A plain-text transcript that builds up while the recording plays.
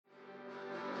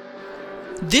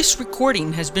This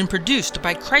recording has been produced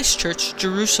by Christ Church,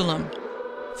 Jerusalem.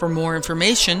 For more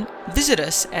information, visit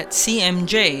us at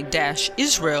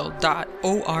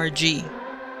cmj-israel.org.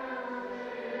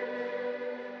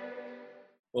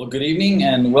 Well, good evening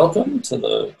and welcome to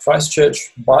the Christ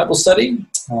Church Bible study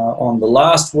on the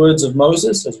last words of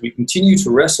Moses as we continue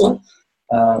to wrestle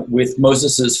with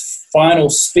Moses' final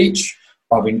speech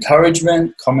of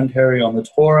encouragement, commentary on the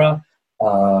Torah,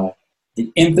 the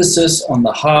emphasis on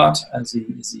the heart as he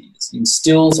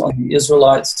instills on the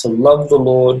Israelites to love the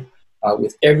Lord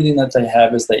with everything that they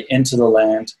have as they enter the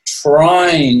land,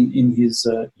 trying in his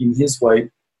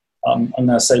way, I'm going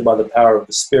to say by the power of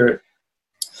the Spirit,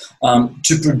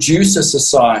 to produce a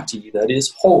society that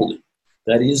is holy,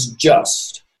 that is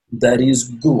just, that is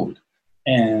good,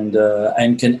 and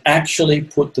can actually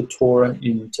put the Torah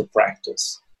into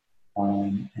practice.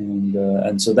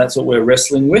 And so that's what we're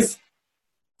wrestling with.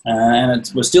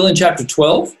 We're still in chapter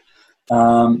 12.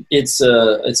 It's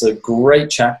a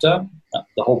great chapter.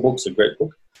 The whole book's a great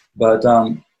book, but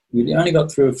we only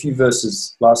got through a few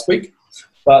verses last week.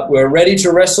 But we're ready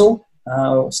to wrestle,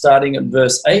 starting at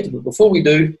verse 8. But before we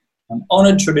do, an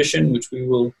honoured tradition which we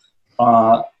will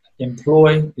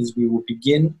employ is we will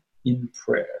begin in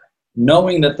prayer,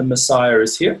 knowing that the Messiah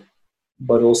is here,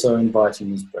 but also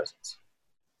inviting his presence.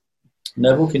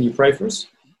 Neville, can you pray for us?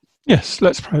 Yes,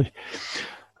 let's pray.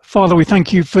 Father, we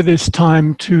thank you for this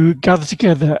time to gather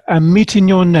together and meet in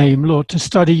your name, Lord, to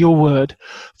study your word.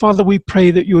 Father, we pray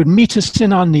that you would meet us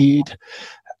in our need,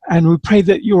 and we pray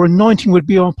that your anointing would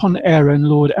be upon Aaron,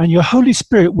 Lord, and your Holy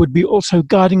Spirit would be also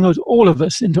guiding us, all of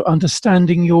us, into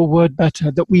understanding your word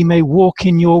better, that we may walk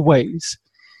in your ways.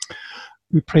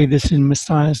 We pray this in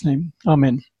Messiah's name.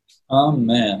 Amen.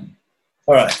 Amen.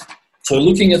 All right. So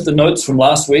looking at the notes from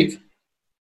last week.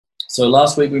 So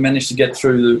last week we managed to get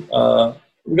through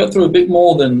we got through a bit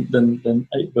more than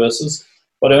 8 verses,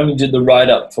 but I only did the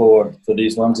write-up for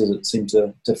these ones as it seemed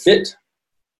to fit.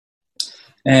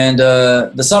 And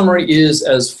the summary is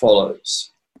as follows.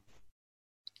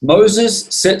 Moses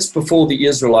sets before the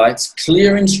Israelites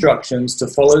clear instructions to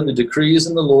follow the decrees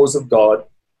and the laws of God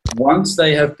once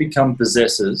they have become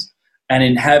possessors and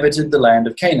inhabited the land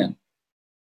of Canaan.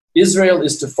 Israel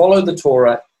is to follow the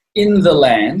Torah in the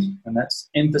land, and that's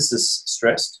emphasis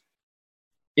stressed.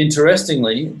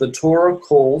 Interestingly, the Torah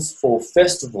calls for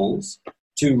festivals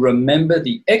to remember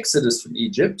the exodus from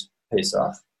Egypt,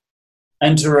 Pesach,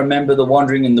 and to remember the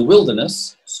wandering in the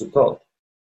wilderness, Sukkot,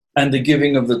 and the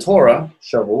giving of the Torah,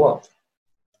 Shavuot.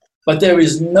 But there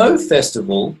is no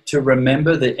festival to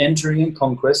remember the entering and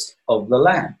conquest of the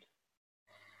land.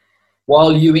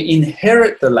 While you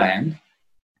inherit the land,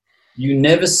 you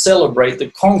never celebrate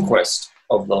the conquest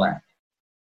of the land.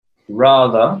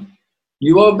 Rather,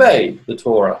 you obey the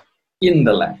Torah in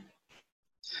the land.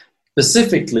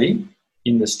 Specifically,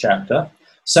 in this chapter,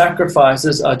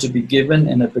 sacrifices are to be given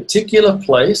in a particular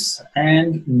place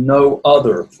and no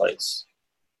other place.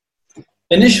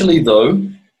 Initially, though,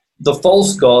 the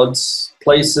false gods,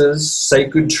 places,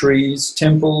 sacred trees,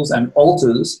 temples, and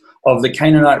altars of the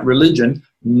Canaanite religion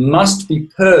must be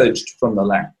purged from the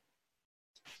land.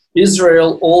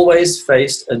 Israel always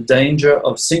faced a danger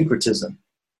of syncretism,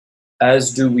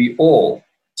 as do we all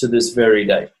to this very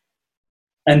day.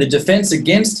 And the defense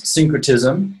against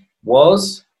syncretism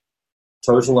was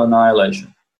total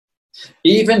annihilation,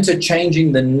 even to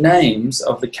changing the names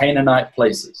of the Canaanite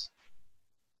places.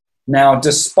 Now,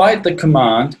 despite the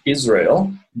command,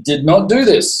 Israel did not do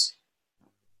this,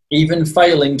 even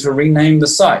failing to rename the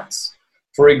sites.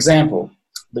 For example,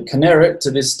 the Kinneret to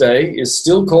this day is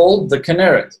still called the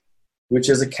Kinneret, which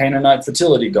is a Canaanite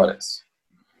fertility goddess.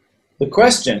 The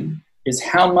question is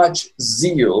how much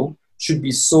zeal should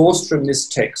be sourced from this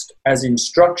text as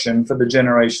instruction for the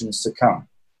generations to come.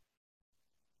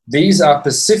 These are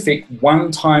specific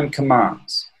one-time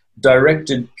commands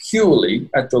directed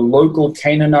purely at the local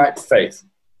Canaanite faith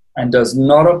and does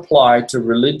not apply to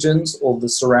religions or the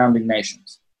surrounding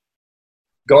nations.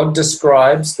 God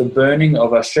describes the burning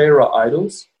of Asherah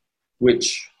idols,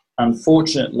 which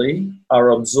unfortunately are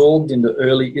absorbed into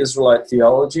early Israelite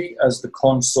theology as the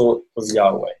consort of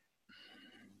Yahweh.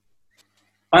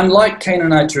 Unlike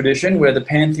Canaanite tradition, where the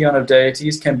pantheon of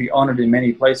deities can be honored in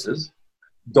many places,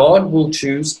 God will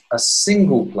choose a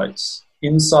single place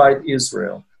inside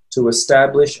Israel to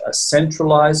establish a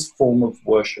centralized form of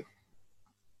worship.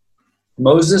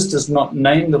 Moses does not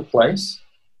name the place,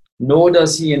 nor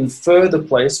does he infer the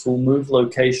place will move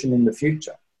location in the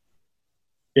future.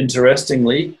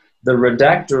 Interestingly, the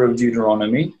redactor of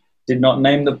Deuteronomy did not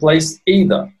name the place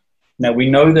either. Now, we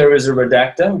know there is a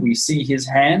redactor. We see his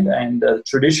hand, and the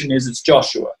tradition is it's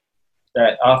Joshua,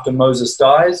 that after Moses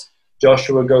dies,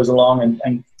 Joshua goes along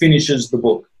and finishes the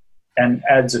book and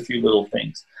adds a few little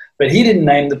things. But he didn't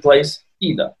name the place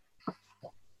either.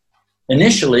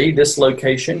 Initially, this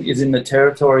location is in the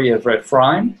territory of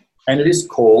Ephraim, and it is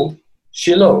called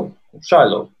Shiloh.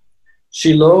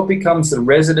 Shiloh becomes the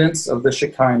residence of the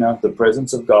Shekinah, the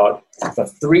presence of God, for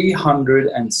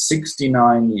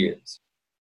 369 years.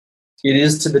 It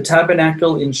is to the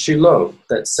tabernacle in Shiloh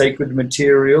that sacred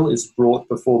material is brought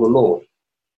before the Lord.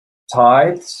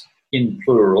 Tithes, in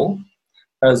plural,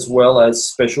 as well as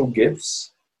special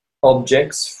gifts,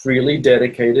 objects freely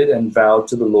dedicated and vowed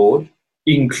to the Lord,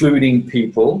 including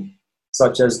people,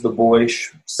 such as the boy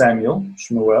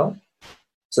Shmuel.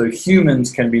 So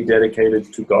humans can be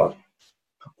dedicated to God.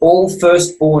 All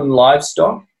firstborn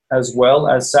livestock, as well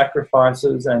as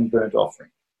sacrifices and burnt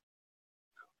offering.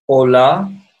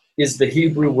 Olah is the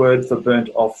Hebrew word for burnt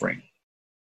offering.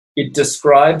 It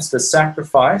describes the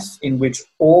sacrifice in which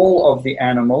all of the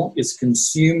animal is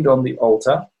consumed on the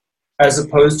altar, as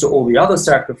opposed to all the other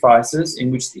sacrifices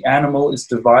in which the animal is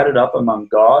divided up among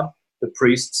God, the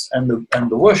priests, and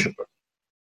the worshipper.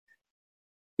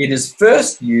 It is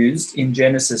first used in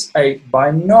Genesis 8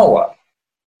 by Noah,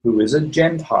 who is a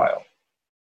Gentile.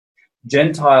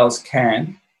 Gentiles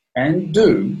can and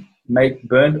do make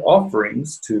burnt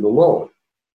offerings to the Lord.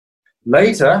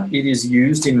 Later, it is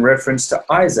used in reference to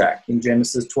Isaac in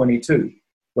Genesis 22,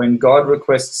 when God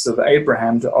requests of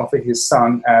Abraham to offer his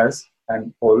son as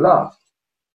an olah.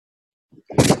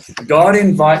 God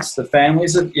invites the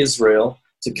families of Israel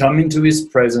to come into his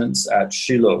presence at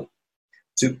Shiloh,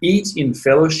 to eat in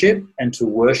fellowship and to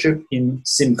worship in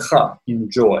simcha,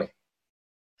 in joy.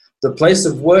 The place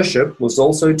of worship was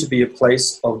also to be a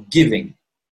place of giving.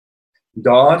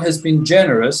 God has been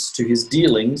generous to his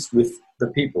dealings with the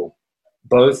people,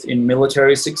 both in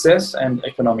military success and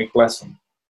economic blessing.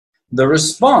 The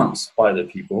response by the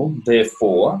people,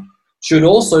 therefore, should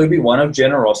also be one of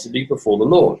generosity before the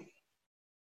Lord.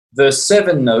 Verse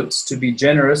 7 notes, to be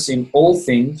generous in all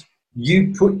things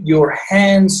you put your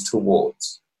hands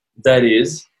towards. That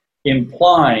is,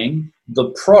 implying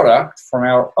the product from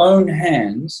our own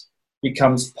hands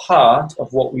becomes part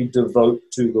of what we devote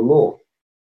to the Lord.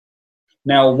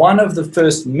 Now, one of the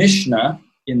first Mishnah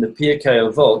in the Pirkei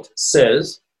Avot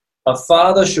says, a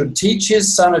father should teach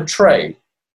his son a trade,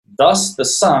 thus the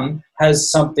son has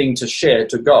something to share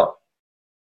to God.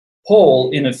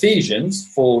 Paul in Ephesians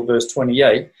 4 verse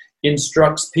 28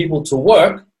 instructs people to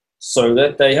work so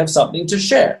that they have something to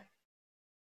share.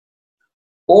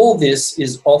 All this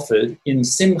is offered in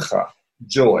simcha,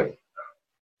 joy.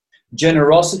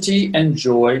 Generosity and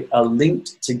joy are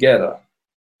linked together.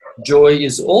 Joy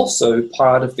is also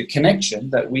part of the connection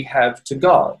that we have to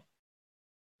God.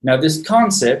 Now, this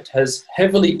concept has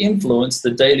heavily influenced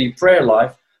the daily prayer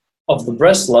life of the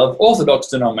Breslov Orthodox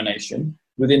denomination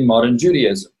within modern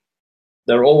Judaism.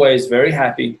 They're always very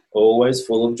happy, always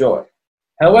full of joy.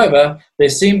 However, they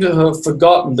seem to have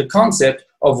forgotten the concept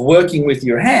of working with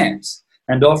your hands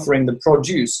and offering the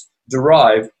produce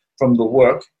derived from the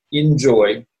work in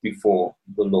joy before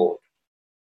the Lord.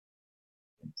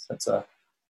 That's a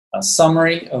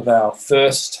summary of our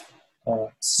first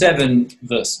 7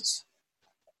 verses.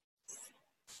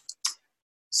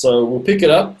 So we'll pick it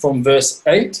up from verse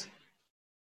 8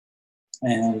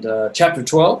 and chapter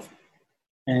 12,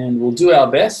 and we'll do our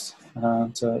best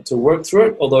to work through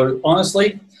it. Although,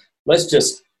 honestly, let's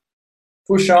just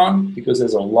push on because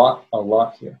there's a lot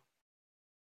here.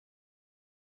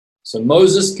 So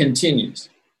Moses continues,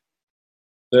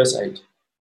 verse 8.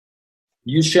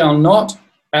 You shall not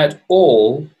at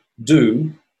all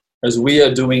do as we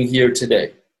are doing here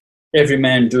today, every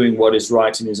man doing what is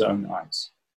right in his own eyes.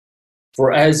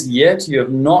 For as yet you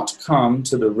have not come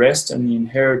to the rest and the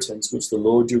inheritance which the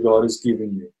Lord your God is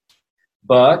giving you.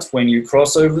 But when you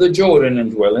cross over the Jordan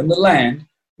and dwell in the land,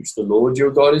 which the Lord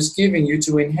your God is giving you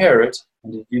to inherit,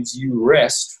 and it gives you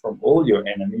rest from all your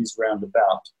enemies round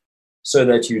about, so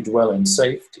that you dwell in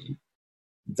safety,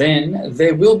 then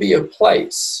there will be a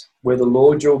place where the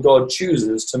Lord your God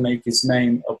chooses to make his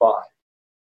name abide.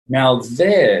 Now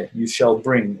there you shall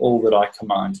bring all that I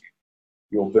command you,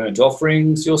 your burnt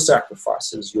offerings, your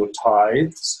sacrifices, your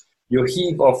tithes, your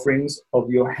heave offerings of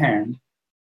your hand,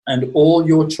 and all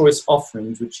your choice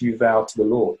offerings which you vow to the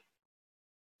Lord.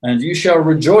 And you shall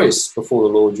rejoice before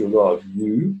the Lord your God,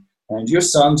 you and your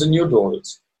sons and your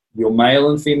daughters, your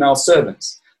male and female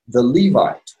servants, the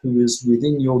Levite who is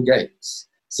within your gates,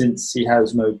 since he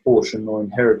has no portion or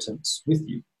inheritance with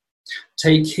you.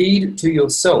 Take heed to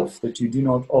yourself that you do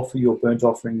not offer your burnt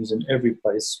offerings in every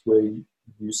place where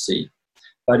you see,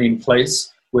 but in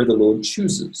place where the Lord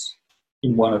chooses,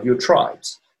 in one of your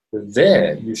tribes. For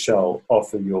there you shall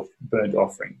offer your burnt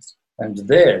offerings and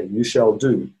there you shall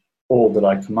do all that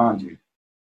I command you.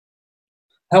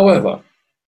 However,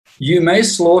 you may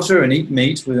slaughter and eat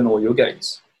meat within all your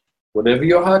gates, whatever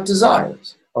your heart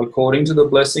desires, according to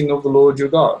the blessing of the Lord your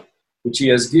God, which he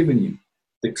has given you.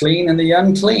 The clean and the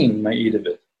unclean may eat of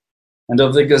it, and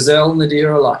of the gazelle and the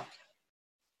deer alike.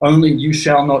 Only you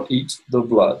shall not eat the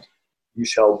blood. You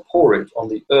shall pour it on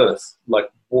the earth like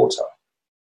water.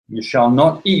 You shall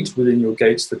not eat within your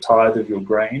gates the tithe of your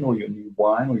grain, or your new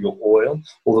wine, or your oil,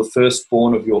 or the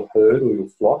firstborn of your herd or your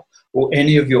flock, or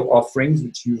any of your offerings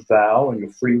which you vow, and your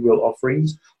freewill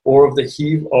offerings, or of the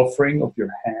heave offering of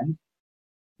your hand.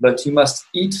 But you must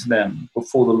eat them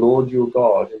before the Lord your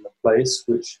God in the place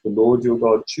which the Lord your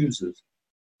God chooses,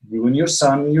 you and your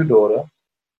son and your daughter,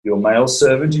 your male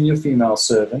servant and your female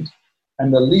servant,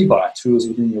 and the Levite who is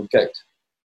within your gate.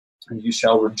 And you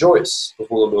shall rejoice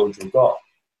before the Lord your God,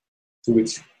 to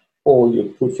which all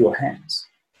you put your hands.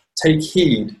 Take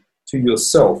heed to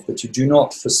yourself that you do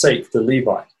not forsake the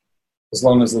Levite, as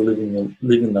long as they live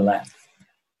in the land.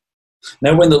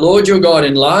 Now when the Lord your God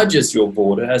enlarges your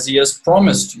border, as he has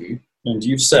promised you, and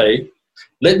you say,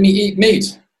 let me eat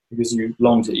meat, because you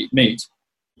long to eat meat,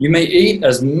 you may eat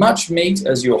as much meat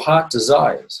as your heart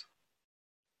desires.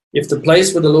 If the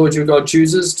place where the Lord your God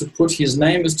chooses to put his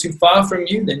name is too far from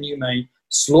you, then you may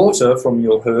slaughter from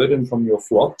your herd and from your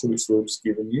flock to which the Lord has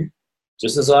given you,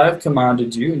 just as I have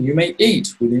commanded you, and you may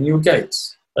eat within your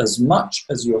gates as much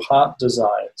as your heart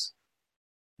desires.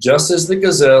 Just as the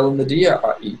gazelle and the deer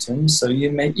are eaten, so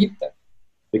you may eat them.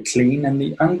 The clean and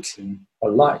the unclean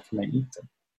alike may eat them.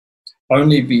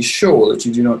 Only be sure that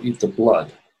you do not eat the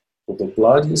blood, for the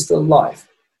blood is the life,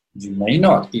 and you may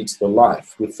not eat the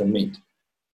life with the meat.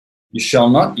 You shall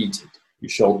not eat it. You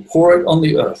shall pour it on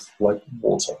the earth like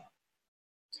water.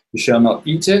 You shall not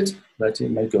eat it, that it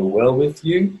may go well with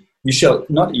you. You shall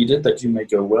not eat it, that you may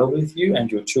go well with you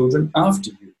and your children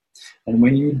after you, and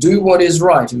when you do what is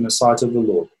right in the sight of the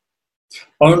Lord.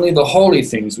 Only the holy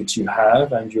things which you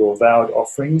have and your vowed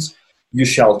offerings you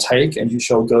shall take, and you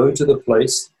shall go to the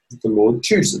place that the Lord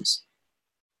chooses.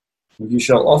 And you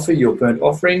shall offer your burnt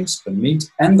offerings, the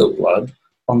meat and the blood,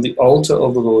 on the altar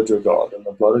of the Lord your God, and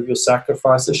the blood of your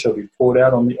sacrifices shall be poured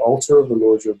out on the altar of the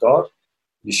Lord your God.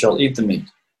 You shall eat the meat.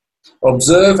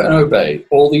 Observe and obey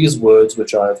all these words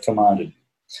which I have commanded you,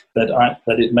 that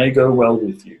it may go well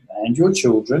with you and your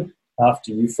children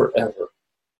after you forever,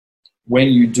 when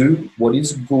you do what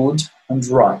is good and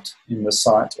right in the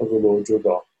sight of the Lord your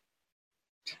God.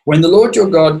 When the Lord your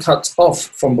God cuts off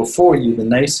from before you the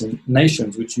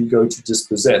nations which you go to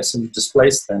dispossess, and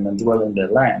displace them and dwell in their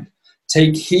land,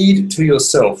 take heed to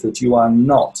yourself that you are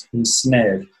not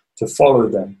ensnared to follow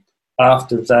them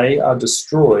after they are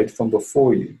destroyed from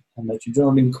before you, and that you do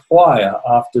not inquire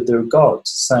after their gods,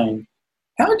 saying,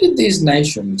 how did these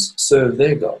nations serve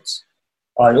their gods?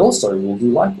 I also will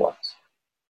do likewise.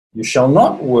 You shall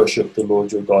not worship the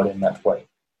Lord your God in that way.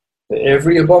 For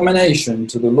every abomination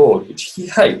to the Lord which he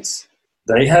hates,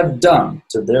 they have done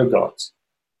to their gods.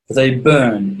 For they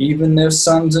burn even their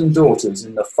sons and daughters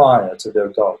in the fire to their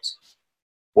gods.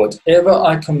 Whatever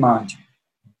I command you,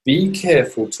 be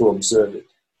careful to observe it.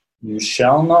 You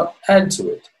shall not add to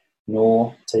it,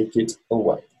 nor take it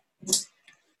away.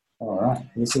 All right,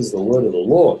 this is the word of the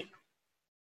Lord.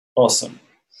 Awesome.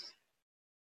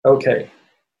 Okay.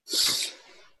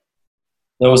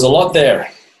 There was a lot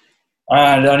there.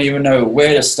 I don't even know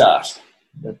where to start.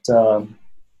 But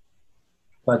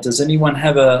does anyone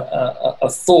have a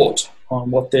thought on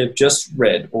what they've just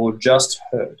read or just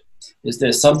heard? Is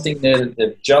there something there that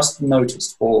they've just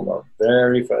noticed for the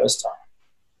very first time?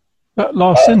 That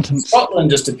last sentence.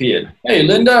 Scotland just appeared. Hey,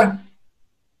 Linda.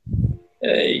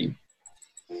 Hey.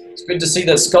 It's good to see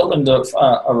that Scotland have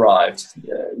arrived.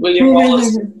 William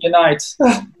Wallace, unite.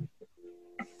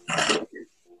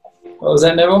 What was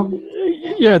that, Neville?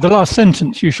 Yeah, the last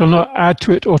sentence, you shall not add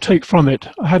to it or take from it.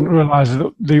 I hadn't realised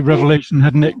that the Revelation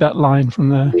had nicked that line from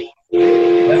there.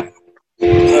 Yeah.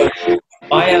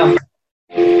 I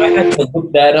had to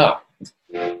look that up.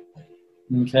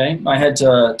 Okay, I had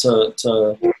to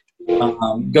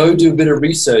go do a bit of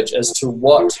research as to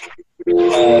what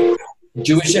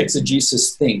Jewish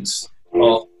exegesis thinks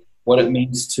of what it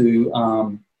means to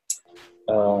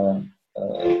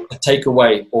take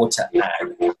away or to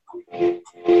add.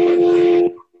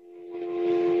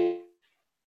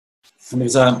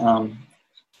 Because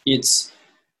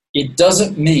it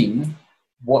doesn't mean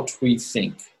what we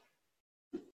think.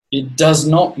 It does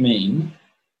not mean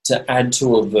to add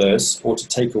to a verse or to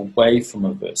take away from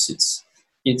a verse.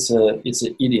 It's an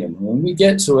idiom. When we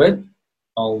get to it,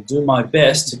 I'll do my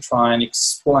best to try and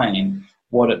explain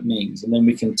what it means. And then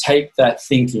we can take that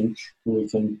thinking and we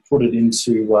can put it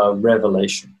into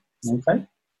Revelation. Okay?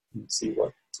 Let's see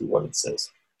what it says.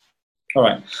 All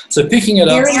right. So picking it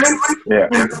up. Yeah.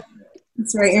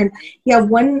 Sorry, Aaron. Yeah,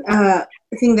 one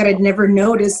thing that I'd never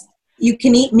noticed, you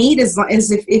can eat meat as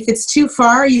if it's too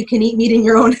far, you can eat meat in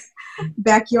your own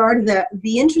backyard.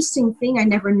 The interesting thing I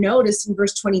never noticed in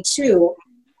verse 22,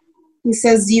 he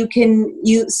says you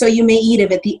may eat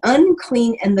of it. The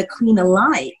unclean and the clean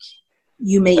alike,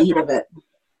 you may eat of it.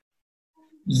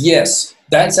 Yes,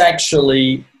 that's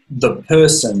actually the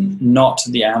person, not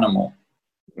the animal.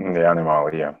 The animal,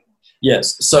 yeah.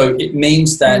 Yes, so it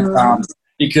means that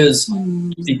because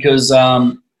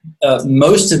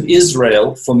most of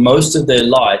Israel, for most of their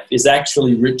life, is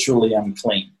actually ritually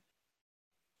unclean.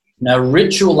 Now,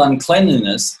 ritual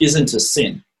uncleanliness isn't a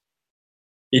sin.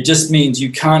 It just means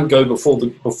you can't go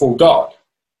before God.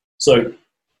 So,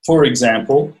 for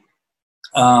example,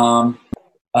 I'm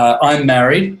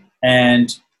married,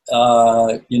 and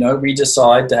we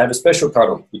decide to have a special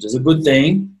cuddle, which is a good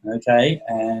thing, okay,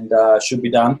 and should be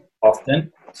done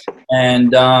often.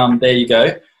 And there you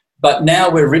go. But now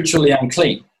we're ritually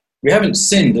unclean. We haven't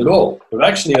sinned at all. We've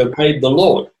actually obeyed the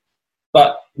Lord.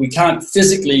 But we can't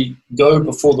physically go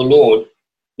before the Lord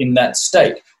in that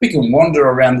state. We can wander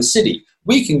around the city.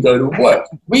 We can go to work.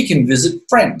 We can visit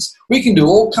friends. We can do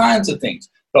all kinds of things.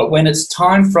 But when it's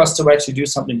time for us to actually do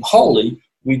something holy,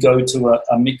 we go to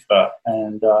a mikveh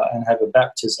and have a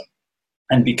baptism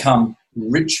and become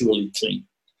ritually clean.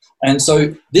 And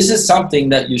so this is something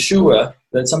that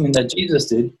that's something that Jesus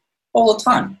did all the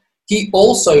time. He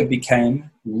also became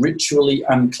ritually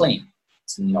unclean.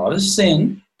 It's not a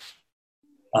sin.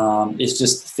 It's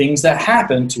just things that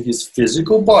happened to his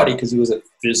physical body, because he was a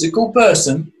physical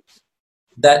person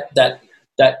that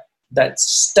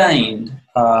stained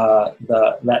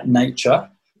that nature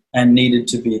and needed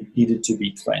to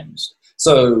be cleansed.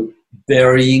 So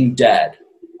burying dad.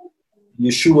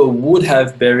 Yeshua would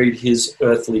have buried his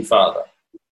earthly father.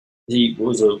 He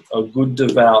was a good,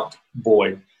 devout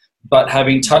boy. But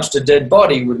having touched a dead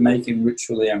body would make him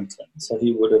ritually unclean. So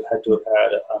he would have had to have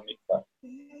had a mikvah.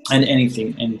 And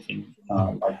anything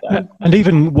like that. And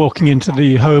even walking into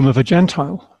the home of a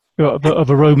Gentile, of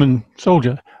a Roman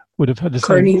soldier, would have had the same.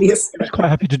 Cornelius. He was quite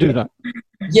happy to do that.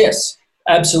 Yes,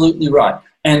 absolutely right.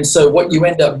 And so what you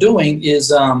end up doing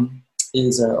is I'm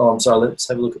sorry, let's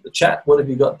have a look at the chat. What have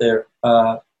you got there?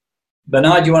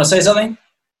 Bernard, do you want to say something?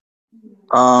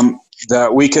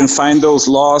 That we can find those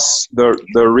laws, the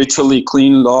ritually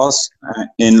clean laws,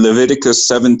 in Leviticus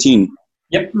 17.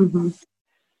 Yep. Mm-hmm.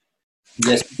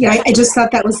 Yes. Yeah, I just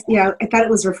thought that was, I thought it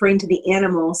was referring to the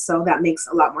animal, so that makes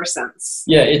a lot more sense.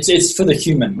 Yeah, it's for the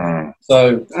human.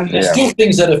 So there's still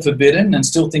things that are forbidden and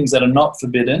still things that are not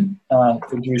forbidden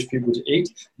for Jewish people to eat.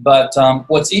 But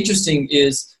what's interesting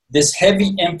is this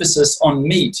heavy emphasis on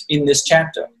meat in this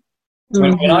chapter. So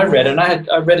when I read it, and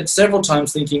I read it several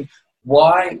times thinking,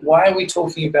 why are we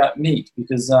talking about meat?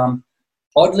 Because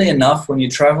oddly enough, when you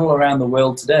travel around the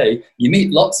world today, you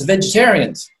meet lots of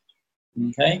vegetarians.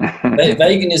 Okay,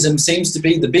 veganism seems to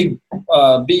be the big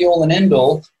be-all and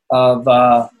end-all of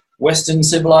Western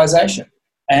civilization.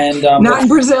 And not in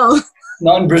Brazil.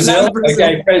 Not in Brazil?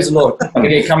 Okay, praise the Lord.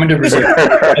 Okay, coming to Brazil.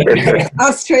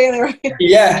 Australia, right?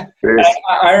 Yeah,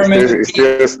 I remember.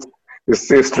 It's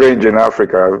still strange in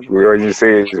Africa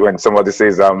when somebody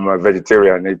says I'm a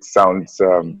vegetarian. It sounds.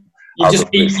 You just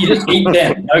eat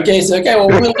them. Okay, so well,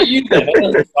 we'll eat you then.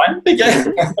 That's fine. Okay.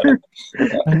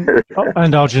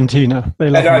 And Argentina. They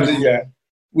love Argentina.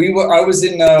 I was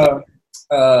in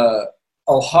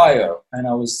Ohio, and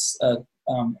I was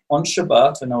on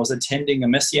Shabbat, and I was attending a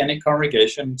Messianic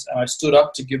congregation, and I stood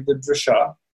up to give the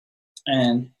drashah,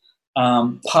 and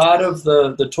part of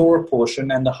the Torah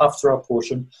portion and the Haftarah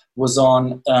portion was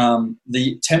on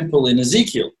the temple in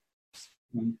Ezekiel.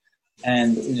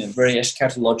 And very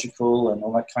eschatological and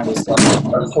all that kind of stuff.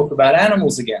 Let's talk about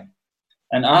animals again.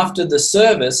 And after the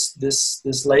service,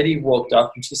 this lady walked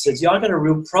up and she says, I got a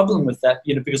real problem with that,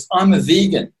 because I'm a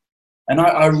vegan. And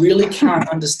I really can't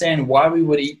understand why we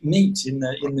would eat meat in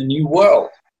the new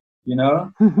world.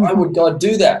 Why would God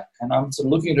do that? And I'm sort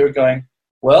of looking at her going,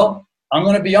 well, I'm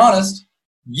going to be honest,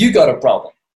 you got a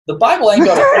problem. The Bible ain't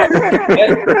got a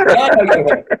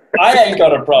problem. I ain't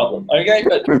got a problem, okay?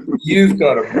 But you've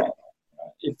got a problem.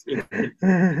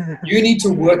 You need to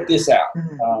work this out.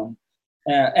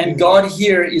 And God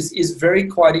here is very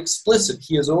quite explicit.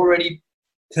 He has already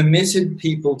permitted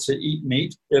people to eat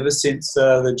meat ever since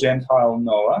the Gentile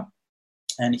Noah.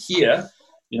 And here,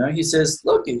 he says,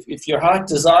 look, if your heart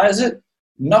desires it,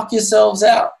 knock yourselves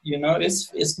out.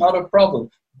 It's not a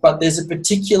problem. But there's a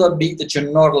particular meat that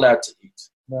you're not allowed to eat.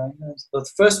 The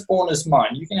firstborn is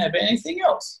mine. You can have anything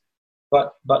else,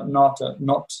 but not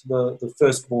the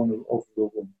firstborn of the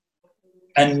womb.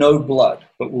 And no blood.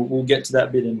 But we'll get to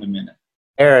that bit in a minute.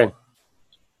 Aaron.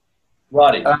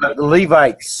 Righty. The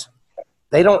Levites,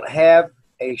 they don't have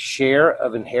a share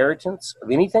of inheritance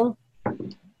of anything?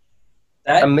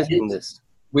 I'm missing this.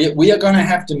 We are going to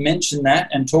have to mention that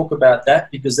and talk about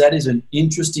that because that is an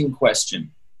interesting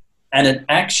question. And it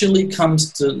actually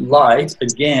comes to light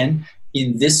again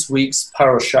in this week's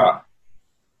parashah,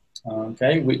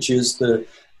 okay, which is the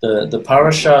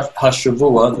parashah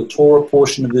Hashavua, the Torah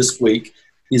portion of this week,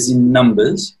 is in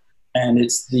Numbers, and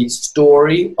it's the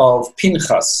story of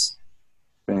Pinchas,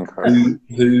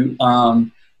 who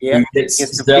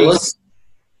gets zealous.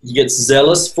 He gets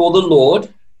zealous for the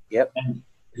Lord. Yep. And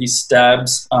he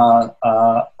stabs a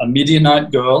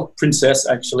Midianite girl, princess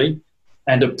actually,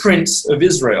 and a prince of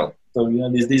Israel. So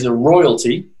these are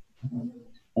royalty.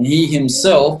 And he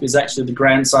himself is actually the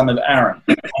grandson of Aaron.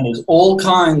 And there's all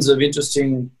kinds of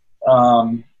interesting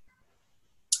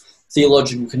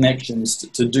theological connections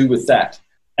to do with that.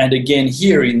 And again,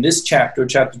 here in this chapter,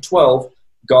 chapter 12,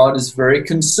 God is very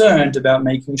concerned about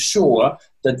making sure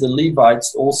that the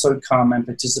Levites also come and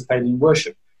participate in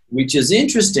worship, which is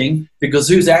interesting because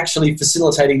who's actually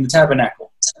facilitating the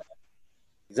tabernacle?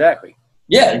 Exactly.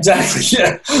 Yeah, exactly.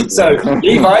 Yeah. So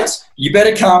Levites, you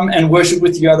better come and worship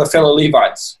with your other fellow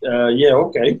Levites. Yeah,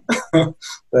 okay.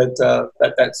 But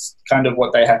that's kind of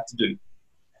what they have to do.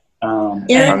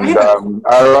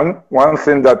 Aaron, one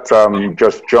thing that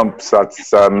just jumps at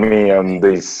me on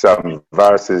these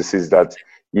verses is that,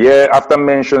 after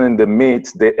mentioning the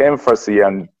meat, the emphasis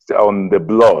on the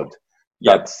blood,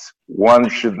 that one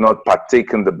should not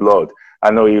partake in the blood.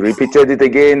 I know he repeated it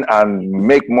again and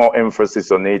make more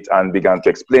emphasis on it and began to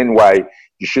explain why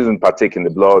you shouldn't partake in the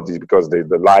blood is because the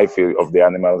life of the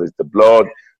animal is the blood.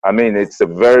 I mean, it's a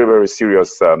very, very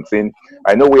serious thing.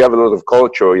 I know we have a lot of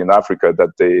culture in Africa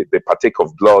that they partake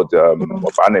of blood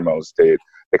of animals. They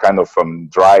kind of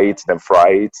dry it, then fry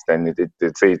it, then they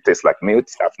say it tastes like milk.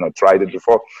 I've not tried it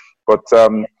before, but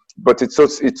it's so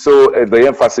the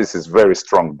emphasis is very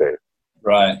strong there.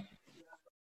 Right.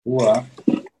 Wow.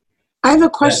 I have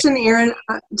a question, Aaron.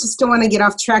 I just don't want to get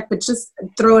off track, but just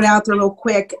throw it out there real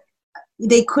quick.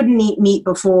 They couldn't eat meat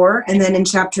before, and then in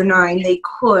chapter 9 they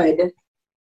could.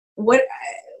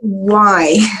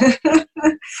 Why?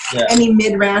 Any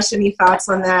midrash? Any thoughts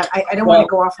on that? I don't want to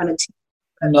go off on a team.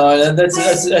 No,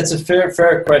 that's a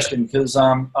fair question because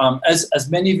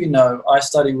as many of you know, I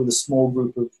study with a small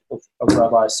group of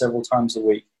rabbis several times a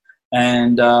week,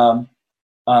 and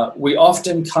we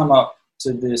often come up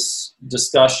to this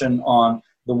discussion on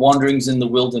the wanderings in the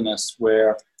wilderness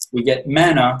where we get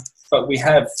manna, but we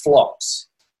have flocks,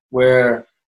 where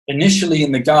initially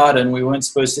in the garden we weren't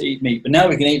supposed to eat meat, but now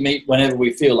we can eat meat whenever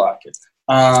we feel like it.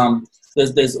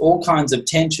 There's all kinds of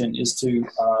tension as to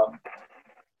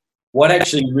what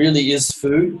actually really is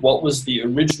food, what was the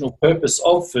original purpose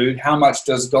of food, how much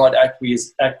does God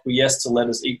acquiesce to let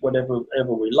us eat whatever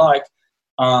we like.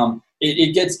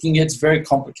 It gets very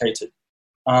complicated.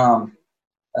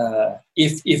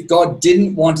 If God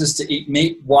didn't want us to eat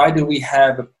meat, why do we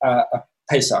have a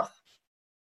Pesach?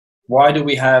 Why do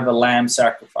we have a lamb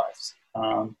sacrifice?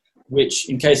 Which,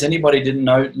 in case anybody didn't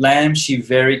know, lamb, she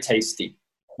very tasty.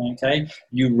 Okay,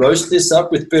 you roast this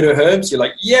up with bitter herbs. You're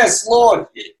like, yes, Lord.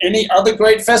 Any other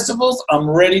great festivals? I'm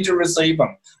ready to receive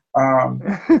them.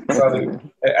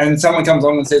 And someone comes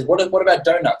on and says, "What about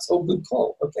donuts?" Oh, good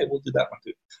call. Okay, we'll do that one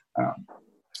too.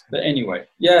 But anyway,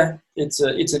 it's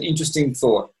an interesting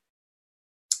thought.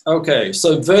 Okay,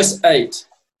 so verse 8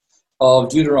 of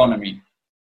Deuteronomy,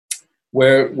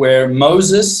 where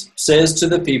Moses says to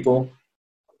the people,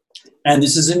 and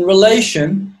this is in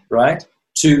relation, right,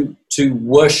 to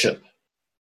worship.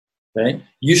 Okay,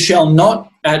 you shall not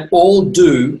at all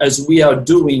do as we are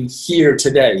doing here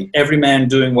today, every man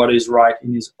doing what is right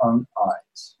in his own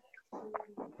eyes.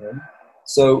 Okay.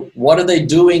 So what are they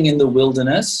doing in the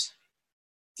wilderness?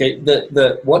 Okay,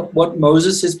 what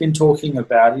Moses has been talking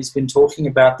about, he's been talking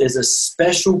about there's a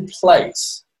special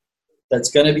place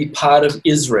that's going to be part of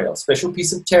Israel, special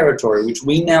piece of territory, which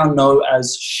we now know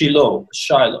as Shiloh,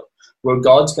 where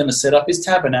God's going to set up his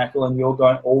tabernacle and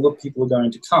all the people are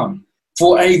going to come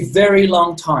for a very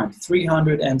long time,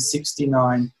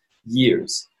 369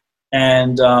 years.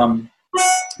 And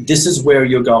this is where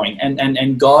you're going.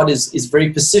 And God is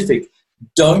very specific.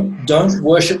 Don't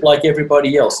worship like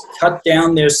everybody else. Cut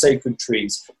down their sacred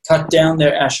trees. Cut down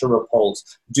their Asherah poles.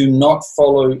 Do not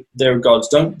follow their gods.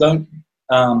 Don't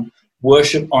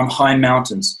worship on high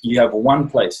mountains. You have one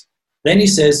place. Then he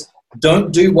says,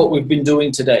 don't do what we've been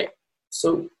doing today.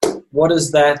 So what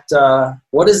does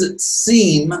it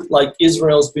seem like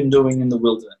Israel's been doing in the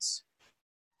wilderness?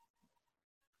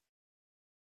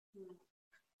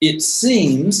 It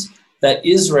seems that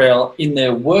Israel, in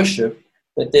their worship,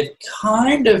 that they've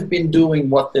kind of been doing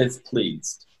what they've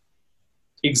pleased.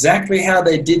 Exactly how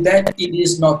they did that, it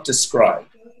is not described.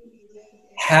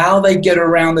 How they get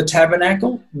around the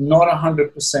tabernacle, not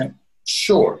 100%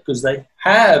 sure, because they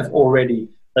have already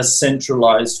a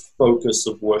centralized focus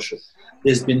of worship.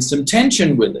 There's been some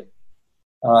tension with it.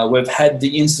 We've had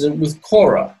the incident with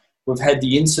Korah. We've had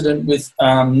the incident with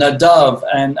Nadav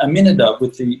and Aminadab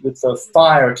with the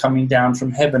fire coming down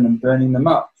from heaven and burning them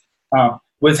up.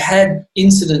 We've had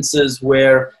incidences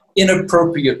where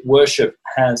inappropriate worship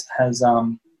has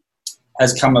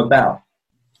come about.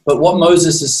 But what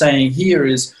Moses is saying here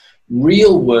is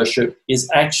real worship is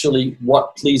actually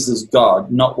what pleases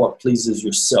God, not what pleases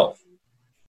yourself.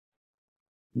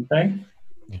 Okay?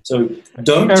 So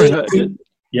don't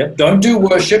do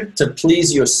worship to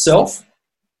please yourself.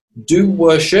 Do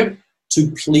worship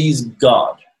to please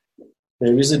God.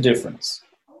 There is a difference.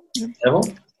 Neville?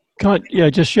 Can I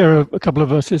just share a couple of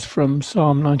verses from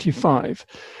Psalm 95?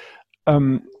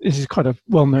 This is quite a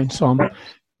well-known psalm.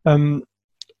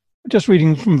 Just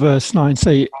reading from verse 9,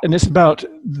 and it's about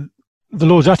the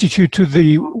Lord's attitude to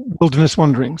the wilderness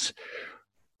wanderings.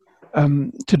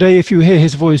 Today, if you hear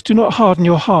his voice, do not harden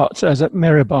your hearts as at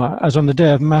Meribah, as on the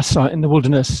day of Massah in the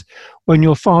wilderness, when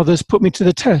your fathers put me to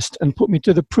the test and put me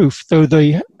to the proof, though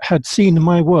they had seen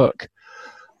my work.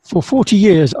 For 40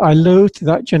 years I loathed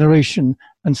that generation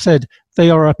and said, they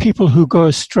are a people who go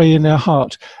astray in their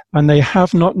heart, and they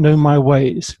have not known my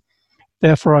ways.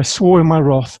 Therefore I swore in my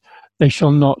wrath, they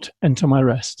shall not enter my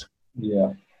rest.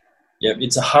 Yeah.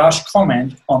 It's a harsh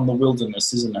comment on the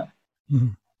wilderness, isn't it? Mm-hmm.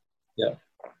 Yeah.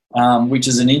 Which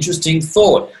is an interesting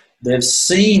thought. They've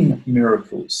seen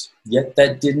miracles, yet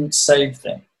that didn't save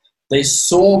them. They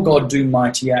saw God do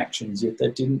mighty actions, yet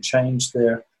that didn't change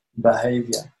their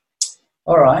behavior.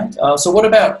 All right. So what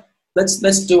about, let's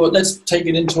do it. Let's take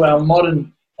it into our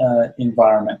modern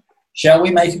environment. Shall we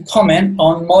make a comment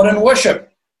on modern worship?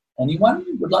 Anyone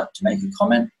would like to make a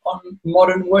comment on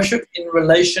modern worship in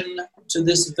relation to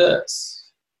this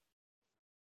verse?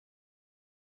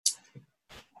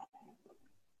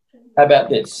 How about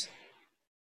this?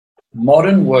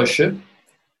 Modern worship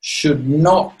should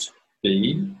not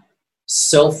be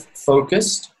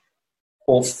self-focused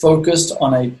or focused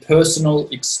on a personal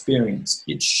experience.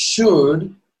 It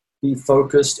should be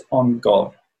focused on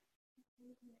God.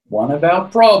 One of our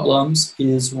problems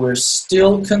is we're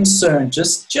still concerned,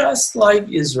 just like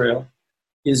Israel,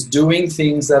 is doing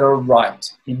things that are right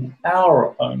in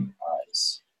our own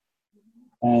eyes.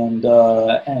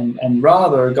 And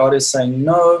rather, God is saying,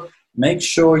 no, make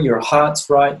sure your heart's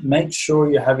right. Make sure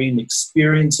you're having an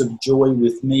experience of joy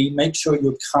with me. Make sure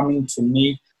you're coming to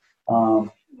me.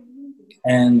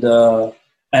 And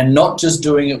not just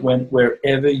doing it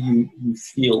wherever you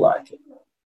feel like it.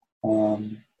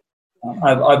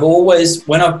 I've always,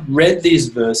 when I've read these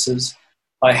verses,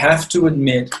 I have to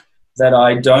admit that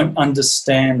I don't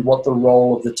understand what the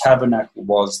role of the tabernacle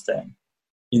was then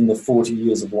in the 40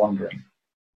 years of wandering.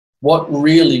 What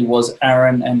really was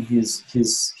Aaron and his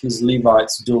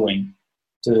Levites doing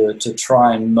to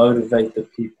try and motivate the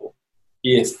people?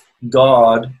 If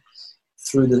God,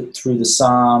 through the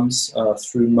Psalms,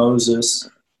 through Moses,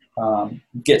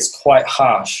 gets quite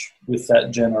harsh with that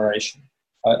generation.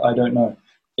 I don't know.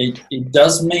 It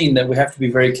does mean that we have to be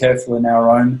very careful in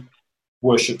our own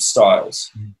worship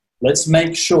styles. Let's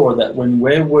make sure that when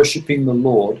we're worshiping the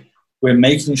Lord, we're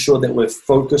making sure that we're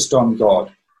focused on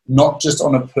God, not just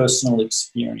on a personal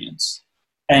experience.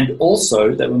 And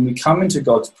also that when we come into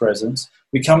God's presence,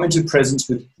 we come into presence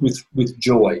with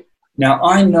joy. Now,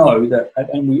 I know that,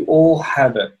 and we all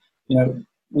have it, you know,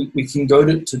 we can go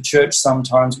to church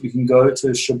sometimes, we can go to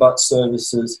Shabbat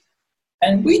services,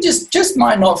 and we just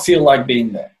might not feel like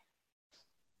being there.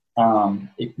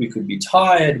 We could be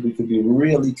tired, we could be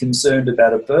really concerned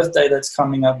about a birthday that's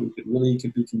coming up, we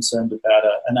could be concerned about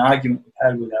an argument we've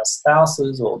had with our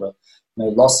spouses or the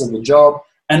loss of a job,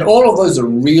 and all of those are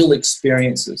real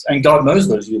experiences, and God knows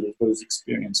those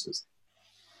experiences.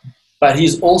 But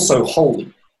He's also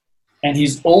holy. And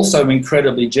He's also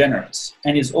incredibly generous.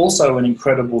 And He's also an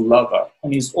incredible lover.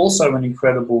 And He's also an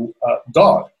incredible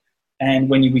God. And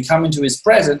when we come into His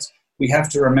presence, we have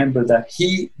to remember that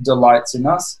He delights in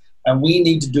us. And we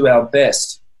need to do our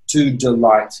best to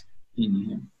delight in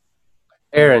Him.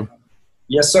 Aaron.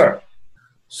 Yes, sir.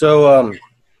 So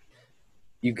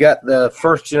you've got the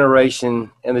first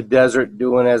generation in the desert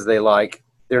doing as they like.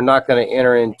 They're not going to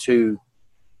enter into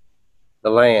the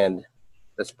land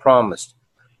that's promised.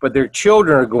 but their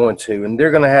children are going to, and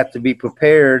they're going to have to be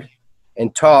prepared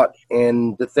and taught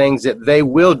in the things that they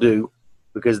will do,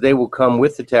 because they will come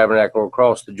with the tabernacle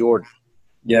across the Jordan.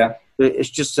 Yeah. It's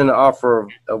just an offer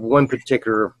of one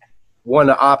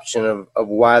option of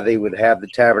why they would have the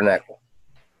tabernacle,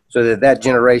 so that that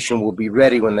generation will be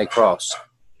ready when they cross.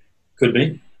 Could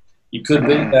be. It could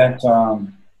be that,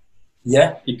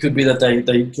 it could be that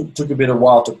they took a bit of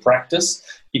while to practice.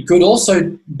 It could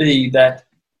also be that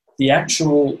the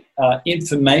actual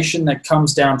information that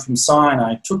comes down from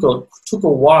Sinai took a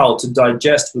while to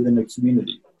digest within the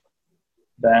community.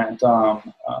 That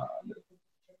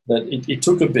it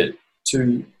took a bit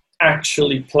to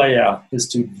actually play out as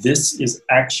to this is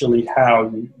actually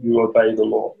how you obey the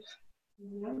law.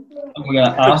 We're going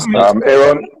to ask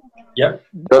Aaron. Yep.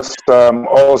 Just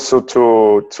also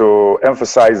to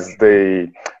emphasize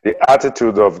the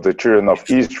attitude of the children of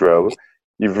Israel.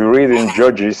 If you read in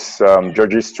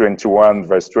Judges 21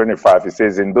 verse 25, it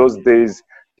says, "In those days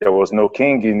there was no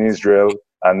king in Israel,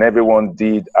 and everyone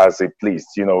did as it pleased."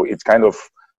 You know, it's kind of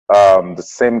the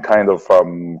same kind of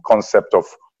concept of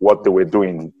what they were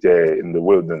doing there in the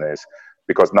wilderness,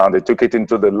 because now they took it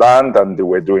into the land and they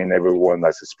were doing everyone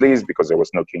as it pleased because there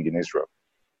was no king in Israel.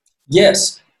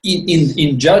 Yes.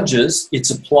 In Judges, it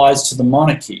applies to the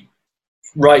monarchy.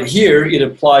 Right here, it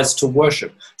applies to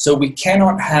worship. So we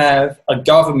cannot have a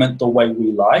government the way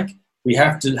we like. We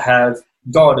have to have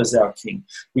God as our king.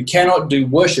 We cannot do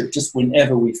worship just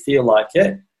whenever we feel like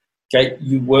it. Okay,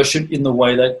 you worship in the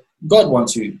way that God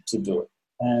wants you to do it.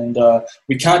 And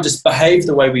we can't just behave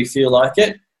the way we feel like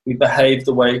it. We behave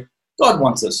the way God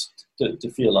wants us to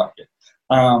feel like it.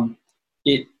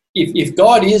 If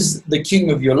God is the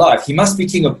king of your life, he must be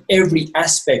king of every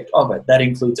aspect of it. That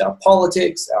includes our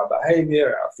politics, our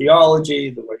behavior, our theology,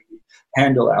 the way we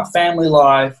handle our family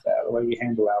life, the way we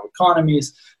handle our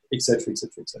economies, etc.,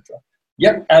 etc., etc.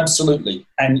 Yep, absolutely.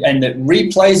 And it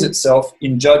replays itself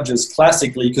in Judges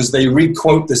classically because they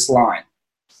re-quote this line.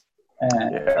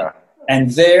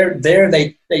 And there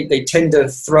they tend to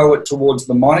throw it towards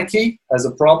the monarchy as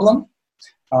a problem.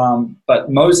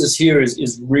 But Moses here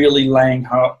is really laying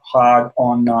hard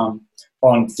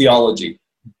on theology.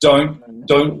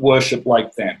 Don't worship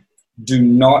like them. Do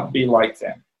not be like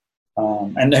them.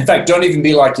 And in fact, don't even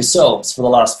be like yourselves for the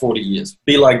last 40 years.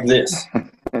 Be like this.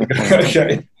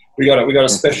 Okay, we got a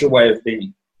special way of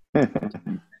being.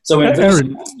 So,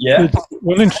 Aaron,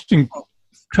 one interesting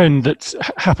trend that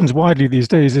happens widely these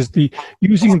days is the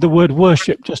using the word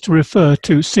worship just to refer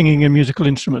to singing and musical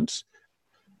instruments.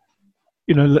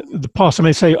 You know, the pastor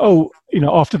may say,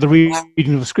 after the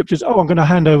reading of the scriptures, I'm going to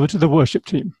hand over to the worship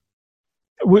team.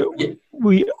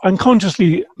 We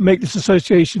unconsciously make this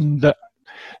association that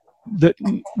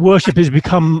worship has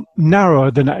become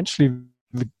narrower than actually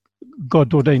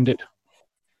God ordained it.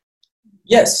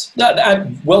 Yes,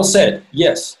 well said.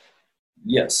 Yes.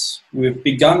 We've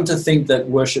begun to think that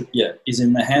worship, is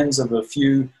in the hands of a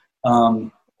few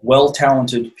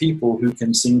well-talented people who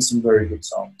can sing some very good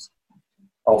songs.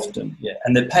 Often,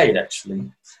 and they're paid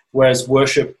actually. Whereas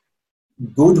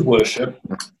good worship,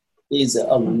 is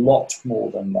a lot more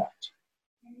than that.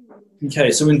 Okay,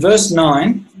 so in verse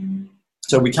 9,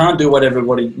 so we can't do what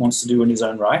everybody wants to do in his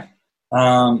own right.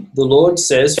 The Lord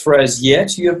says, "For as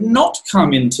yet you have not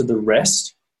come into the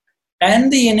rest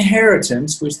and the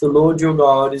inheritance which the Lord your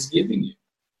God is giving you."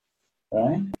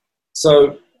 Right?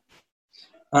 So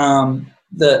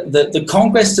the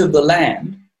conquest of the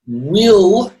land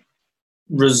will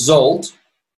result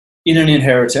in an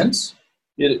inheritance.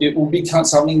 It will become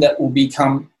something that will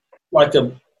become like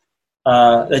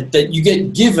that you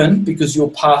get given because you're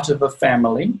part of a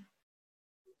family,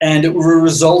 and it will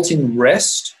result in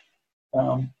rest.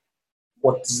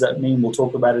 What does that mean? We'll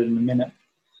talk about it in a minute.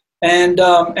 And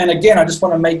again, I just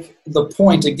want to make the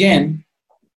point again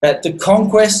that the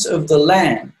conquest of the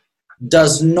land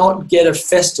does not get a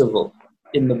festival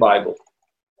in the Bible.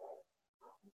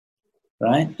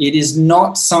 Right? It is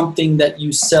not something that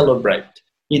you celebrate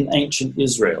in ancient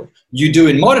Israel. You do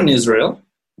in modern Israel.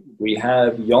 We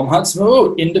have Yom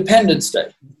Ha'atzmaut, Independence Day.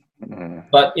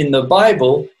 But in the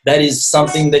Bible, that is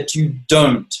something that you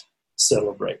don't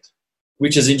celebrate,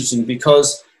 which is interesting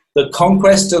because the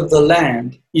conquest of the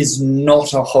land is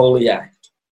not a holy act,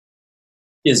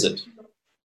 is it?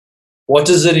 What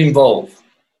does it involve?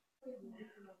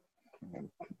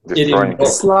 It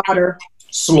involves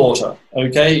slaughter,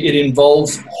 okay? It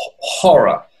involves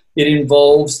horror. It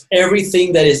involves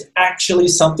everything that is actually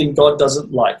something God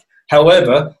doesn't like.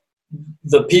 However,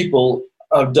 the people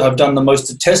have done the most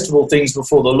detestable things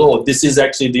before the Lord. This is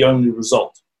actually the only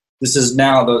result. This is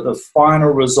now the final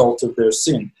result of their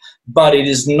sin. But it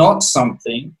is not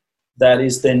something that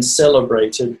is then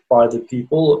celebrated by the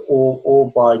people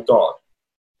or by God.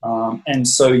 And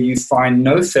so you find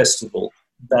no festival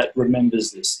that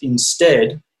remembers this.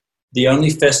 Instead, the only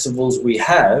festivals we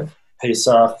have,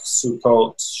 Pesach,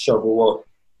 Sukkot, Shavuot,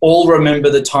 all remember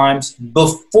the times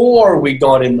before we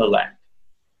got in the land.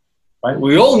 Right?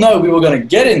 We all know we were going to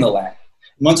get in the land.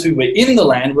 Once we were in the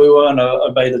land, we were going to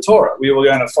obey the Torah. We were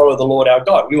going to follow the Lord our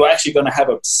God. We were actually going to have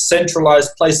a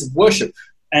centralized place of worship,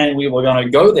 and we were going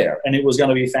to go there, and it was going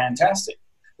to be fantastic.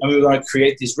 And we were going to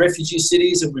create these refugee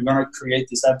cities, and we were going to create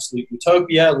this absolute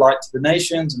utopia, light to the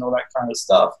nations, and all that kind of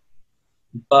stuff.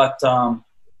 But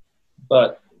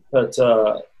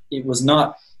it was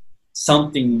not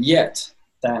something yet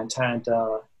that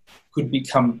could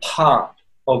become part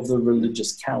of the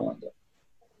religious calendar.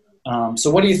 So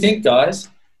what do you think, guys?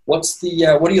 What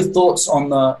are your thoughts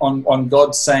on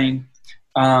God saying,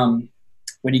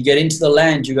 when you get into the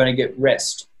land, you're going to get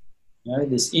rest? You know,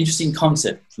 this interesting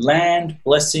concept: land,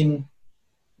 blessing,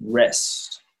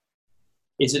 rest.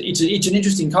 It's an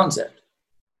interesting concept.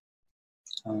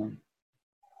 I'm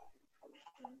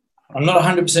not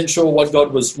 100% sure what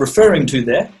God was referring to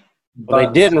there. Well,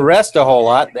 they didn't rest a whole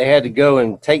lot. They had to go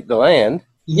and take the land.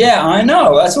 Yeah, I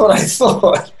know. That's what I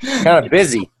thought. Kind of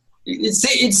busy.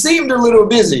 It seemed a little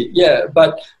busy, yeah,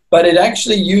 but it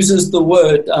actually uses the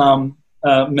word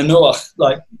menuach,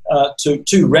 like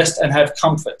to rest and have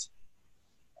comfort.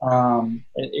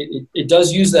 It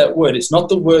does use that word. It's not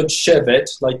the word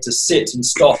shevet, like to sit and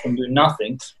stop and do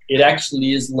nothing. It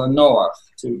actually is lanoach,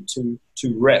 to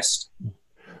rest.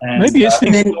 And, maybe it's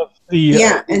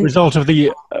the result of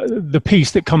the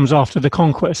peace that comes after the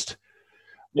conquest.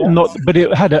 Yeah. But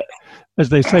it had as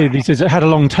they say these days, it had a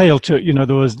long tail to it. You know,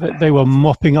 they were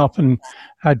mopping up and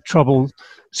had trouble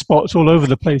spots all over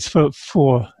the place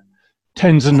for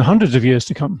tens and hundreds of years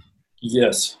to come.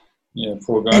 Yes. Yeah,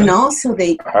 poor guys. And also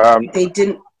they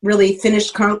didn't really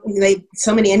finish.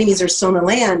 So many enemies are still in the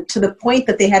land, to the point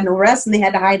that they had no rest and they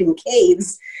had to hide in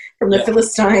caves from the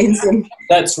Philistines. And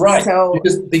that's right. So,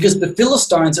 because the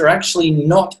Philistines are actually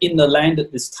not in the land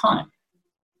at this time.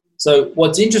 So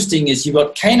what's interesting is you've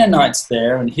got Canaanites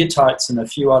there and Hittites and a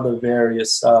few other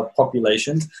various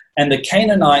populations. And the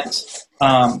Canaanites,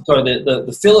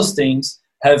 the Philistines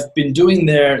have been doing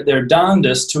their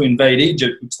darndest to invade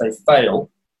Egypt, which they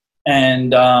fail.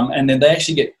 And then they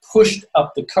actually get pushed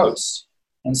up the coast.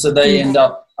 And so they end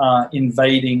up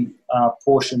invading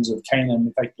portions of Canaan,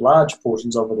 in fact, large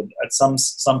portions of it at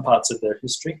some parts of their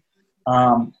history.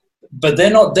 But they're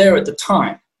not there at the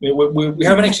time. We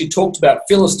haven't actually talked about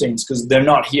Philistines because they're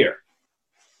not here.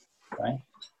 Right?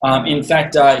 In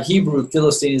fact, Hebrew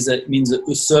Philistines, that means an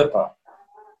usurper.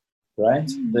 Right?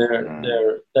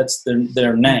 That's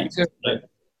their name. Right?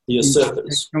 The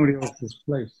usurpers. Somebody else's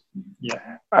place.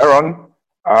 Yeah. Aaron,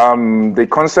 the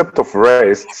concept of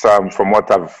rest, from what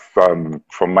I've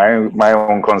from my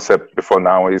own concept before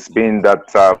now, is being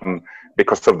that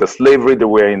because of the slavery they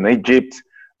were in Egypt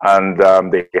and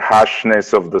the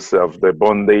harshness of the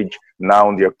bondage,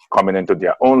 now they're coming into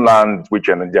their own land, which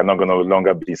they're not going to no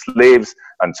longer be slaves,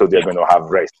 and so they're going to have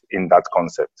rest in that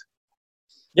concept.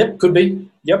 Yep, could be.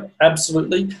 Yep,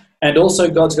 absolutely. And also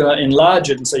God's going to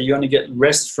enlarge it and say you're going to get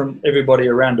rest from everybody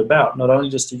around about. Not only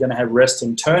just you're going to have rest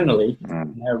internally,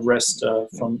 you have rest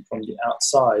from the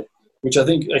outside, which I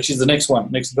think actually is the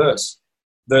next verse,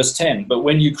 verse 10. But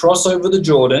when you cross over the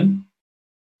Jordan,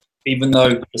 even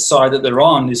though the side that they're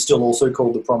on is still also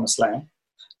called the Promised Land,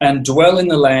 and dwell in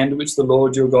the land which the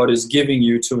Lord your God is giving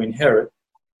you to inherit,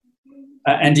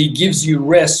 and he gives you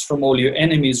rest from all your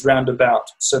enemies round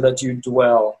about, so that you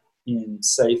dwell in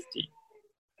safety.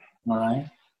 All right.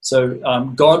 So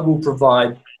God will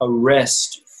provide a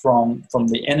rest from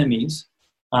the enemies,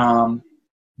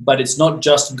 but it's not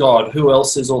just God. Who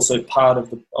else is also part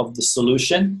of the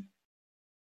solution?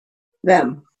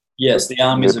 Them. Yes, the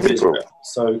armies of Israel.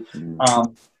 So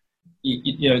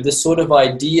this sort of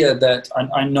idea that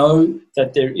I know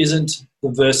that there isn't the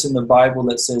verse in the Bible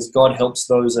that says God helps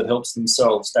those that helps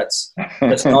themselves.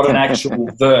 That's not an actual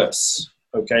verse.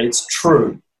 Okay, it's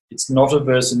true. It's not a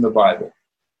verse in the Bible.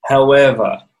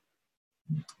 However,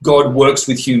 God works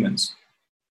with humans.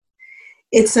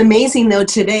 It's amazing, though,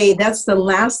 today, that's the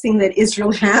last thing that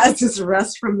Israel has is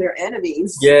rest from their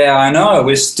enemies. Yeah, I know.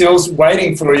 We're still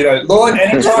waiting for, Lord,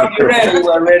 anytime you're ready,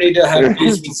 we're ready to have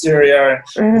peace with Syria.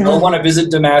 And I want to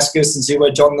visit Damascus and see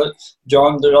where John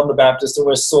the Baptist and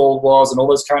where Saul was and all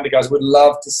those kind of guys. We'd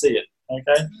love to see it,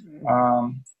 okay?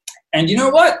 And you know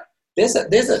what? There's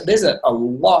a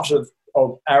lot of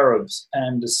Arabs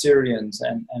and Assyrians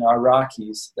and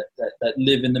Iraqis that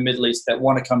live in the Middle East that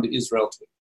want to come to Israel too.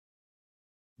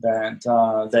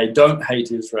 that they don't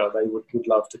hate Israel. They would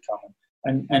love to come.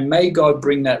 And may God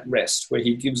bring that rest where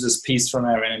he gives us peace from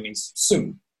our enemies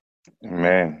soon.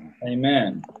 Amen.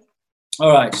 Amen.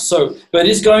 All right, so, but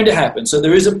it's going to happen. So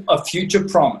there is a future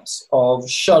promise of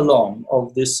shalom,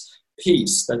 of this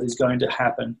peace that is going to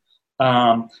happen.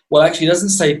 Well, actually, he doesn't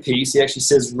say peace. He actually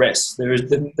says rest.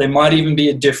 There might even be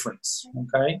a difference,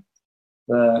 okay?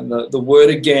 The word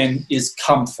again is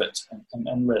comfort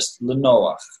and rest,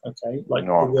 lenoach, okay? Like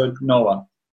the word Noah.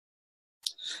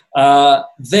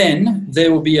 Then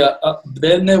there will be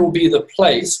the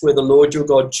place where the Lord your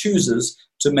God chooses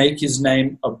to make his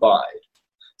name abide.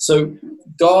 So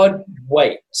God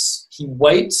waits. He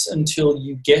waits until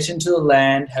you get into the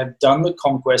land, have done the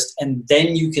conquest, and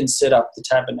then you can set up the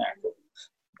tabernacle.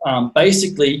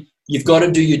 Basically, you've got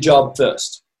to do your job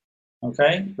first.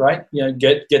 Okay, right? You know,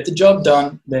 get the job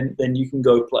done, then you can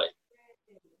go play.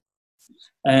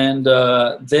 And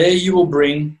there you will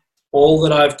bring all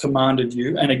that I've commanded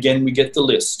you. And again, we get the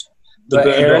list.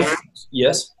 Aaron?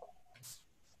 Yes.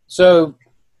 So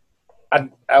I'd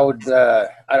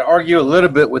argue a little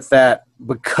bit with that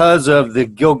because of the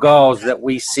Gilgals that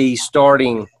we see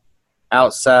starting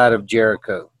outside of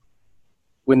Jericho.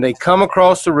 When they come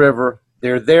across the river,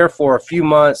 they're there for a few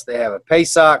months. They have a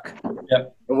Pesach.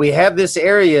 Yep. And we have this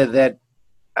area that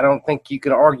I don't think you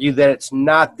can argue that it's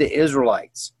not the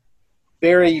Israelites.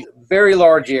 Very, very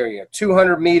large area,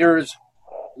 200 meters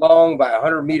long by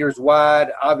 100 meters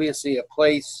wide. Obviously a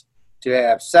place to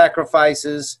have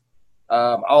sacrifices.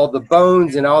 All the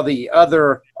bones and all the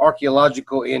other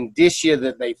archaeological indicia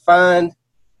that they find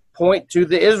point to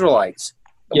the Israelites.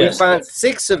 Yes. We find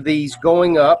 6 of these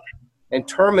going up and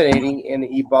terminating in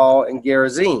Ebal and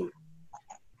Gerizim.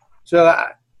 So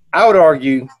I would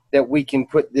argue that we can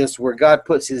put this where God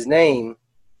puts his name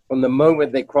from the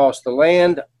moment they cross the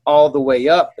land all the way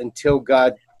up until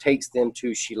God takes them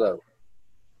to Shiloh.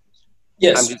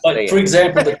 Yes, like for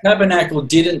example, the tabernacle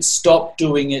didn't stop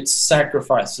doing its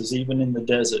sacrifices even in the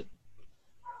desert.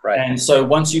 Right. And so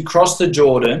once you cross the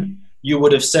Jordan, you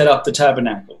would have set up the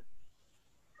tabernacle,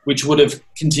 which would have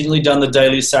continually done the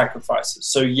daily sacrifices.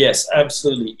 So yes,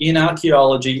 absolutely. In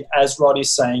archaeology, as Rod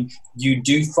is saying, you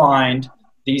do find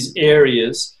these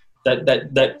areas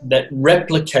that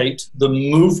replicate the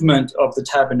movement of the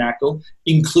tabernacle,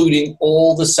 including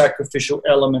all the sacrificial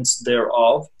elements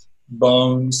thereof,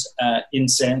 bones,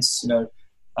 incense,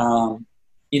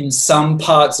 in some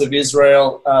parts of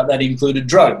Israel that included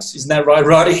drugs. Isn't that right,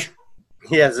 Roddy?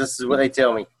 Yes, this is what they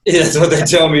tell me. Yeah, that's what they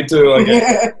tell me too.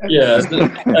 Okay. Yeah,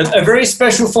 a very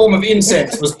special form of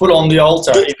incense was put on the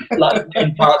altar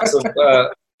in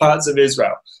parts of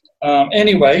Israel.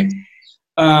 Anyway,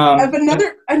 I have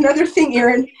another thing,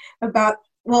 Aaron, about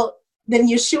then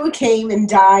Yeshua came and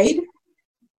died,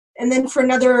 and then for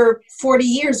another 40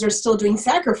 years they're still doing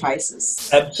sacrifices.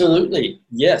 Absolutely,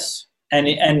 yes. And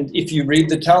if you read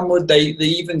the Talmud, they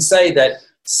even say that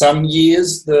some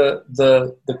years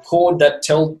the cord that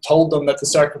told them that the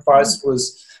sacrifice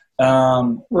was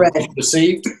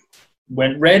received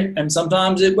went red, and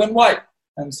sometimes it went white.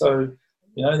 And so,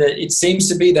 that it seems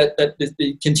to be that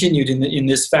it continued in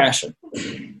this fashion.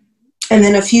 And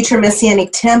then a future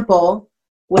messianic temple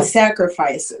with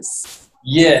sacrifices.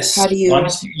 Yes. How do you?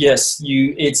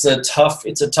 It's a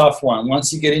tough one.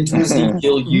 Once you get into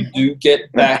Ezekiel, you do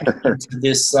get back into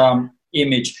this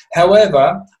image.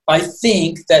 However, I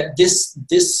think that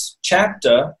this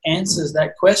chapter answers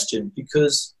that question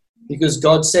because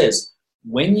God says,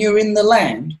 when you're in the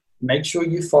land, make sure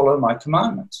you follow my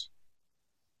commandments.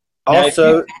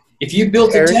 Also, now, if you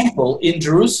built a temple in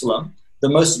Jerusalem, the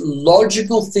most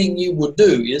logical thing you would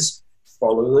do is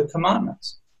follow the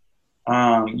commandments.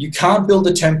 You can't build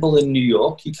a temple in New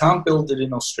York. You can't build it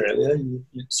in Australia. You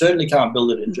certainly can't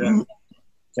build it in Germany.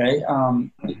 Okay,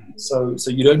 so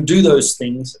you don't do those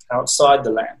things outside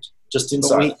the land, just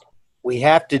inside. We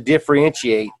have to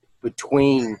differentiate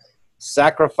between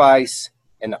sacrifice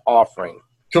and offering.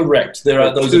 Correct. There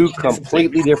are those two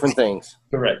completely different things.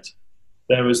 Correct.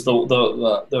 There is there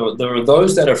are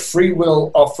those that are free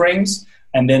will offerings,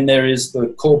 and then there is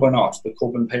the korbanot, the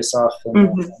korban pesach,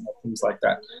 and things like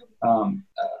that,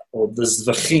 or the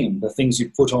zvachim, the things you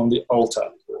put on the altar.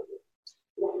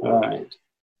 All right.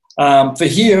 For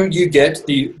here, you get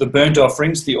the burnt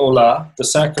offerings, the olah, the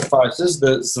sacrifices,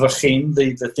 the zvachim,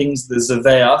 the things, the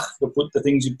zaveach, the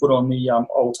things you put on the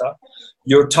altar,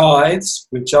 your tithes,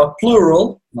 which are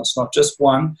plural, that's not just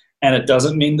one, and it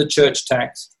doesn't mean the church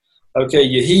tax. Okay,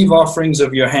 your heave offerings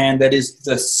of your hand, that is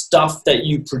the stuff that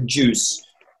you produce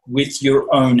with your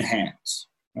own hands,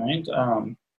 right?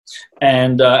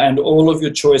 And all of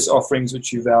your choice offerings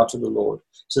which you vow to the Lord.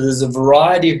 So there's a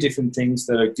variety of different things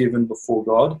that are given before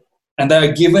God, and they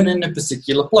are given in a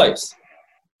particular place.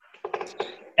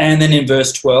 And then in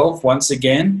verse 12, once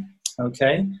again,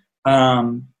 okay,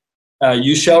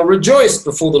 you shall rejoice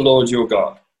before the Lord your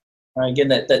God. Again,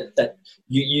 that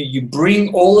you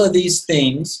bring all of these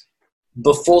things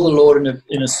before the Lord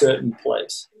in a certain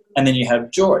place, and then you have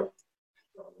joy.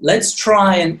 Let's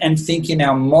try and think in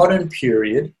our modern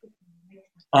period.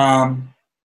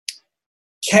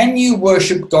 Can you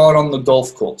worship God on the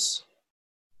golf course?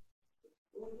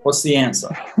 What's the answer?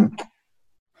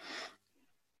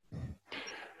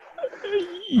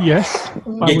 Yes.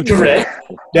 Yeah, correct.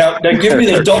 Now give me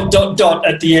the ...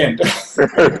 at the end.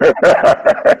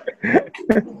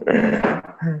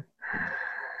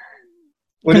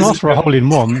 You can ask for a hole in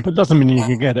one, but doesn't mean you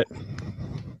can get it.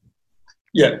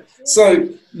 Yeah. So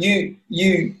you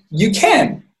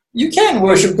can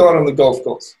worship God on the golf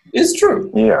course. It's true.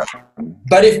 Yeah.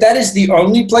 But if that is the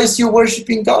only place you're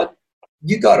worshiping God,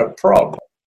 you got a problem,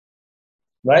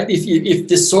 right? If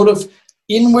this sort of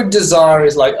inward desire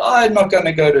is like, I'm not going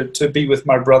to go to be with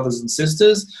my brothers and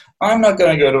sisters. I'm not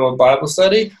going to go to a Bible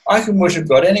study. I can worship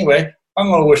God anyway. I'm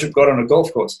going to worship God on a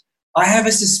golf course. I have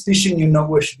a suspicion you're not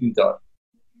worshiping God.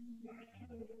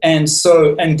 And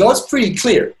God's pretty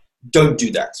clear. Don't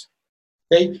do that.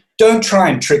 Okay? Don't try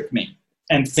and trick me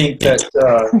and think that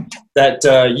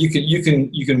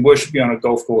you can worship me on a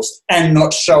golf course and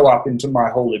not show up into my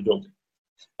holy building.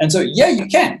 And so, yeah, you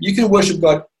can. You can worship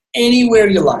God anywhere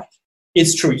you like.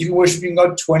 It's true. You can worship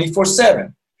God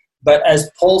 24/7. But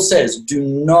as Paul says, do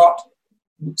not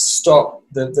stop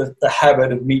the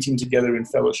habit of meeting together in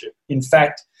fellowship. In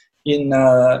fact, in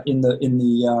the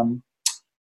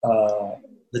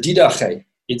Didache,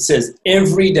 it says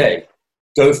every day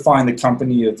go find the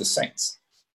company of the saints.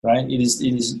 Right? It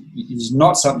is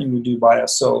not something we do by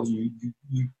ourselves. You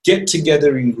get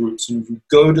together in groups and you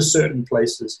go to certain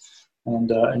places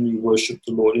and you worship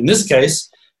the Lord. In this case,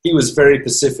 he was very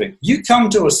specific. You come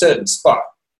to a certain spot,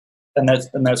 and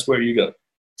that's where you go.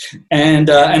 And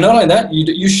not only that,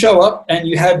 you show up and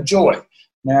you have joy.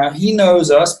 Now, he knows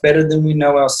us better than we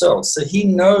know ourselves, so he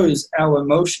knows our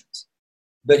emotions,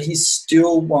 but he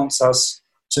still wants us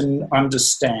to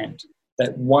understand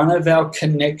that one of our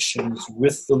connections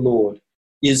with the Lord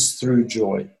is through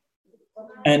joy.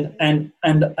 And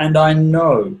I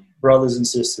know, brothers and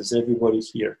sisters, everybody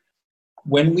here,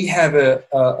 when we have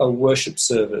a worship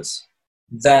service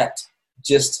that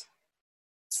just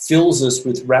fills us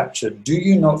with rapture, do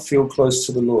you not feel close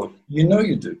to the Lord? You know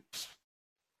you do.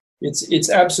 It's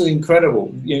absolutely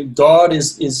incredible. You know, God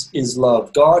is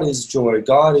love. God is joy.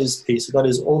 God is peace. God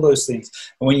is all those things.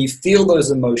 And when you feel those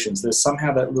emotions, there's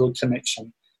somehow that little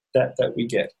connection that we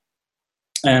get.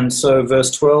 And so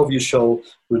verse 12, you shall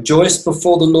rejoice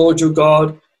before the Lord your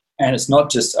God. And it's not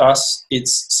just us,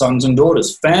 it's sons and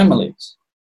daughters, families,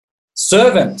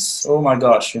 servants. Oh my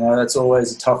gosh, that's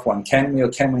always a tough one. Can we or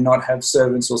can we not have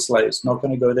servants or slaves? Not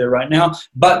going to go there right now.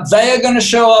 But they are going to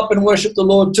show up and worship the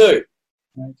Lord too.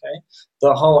 Okay,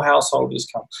 the whole household is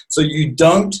come. So you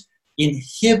don't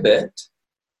inhibit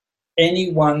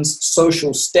anyone's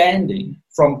social standing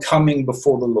from coming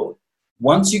before the Lord.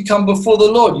 Once you come before the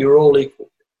Lord, you're all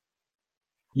equal.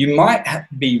 You might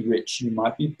be rich, you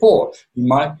might be poor, you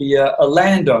might be a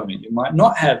landowner, you might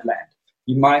not have land,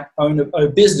 you might own a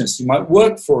business, you might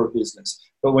work for a business.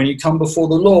 But when you come before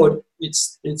the Lord,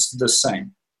 it's the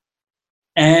same.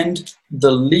 And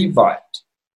the Levite,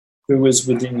 who is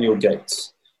within your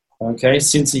gates, okay,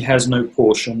 since he has no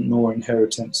portion nor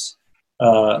inheritance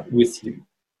with you,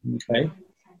 okay.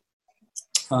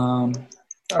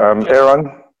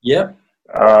 Aaron? Yeah.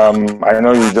 I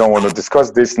know you don't want to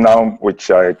discuss this now, which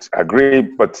I agree,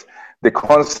 but the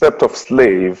concept of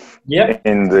slave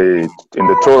in the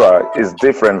Torah is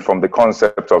different from the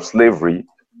concept of slavery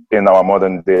in our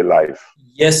modern day life.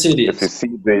 Yes, it is. If you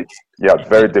see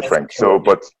very different. So,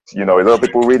 but a lot of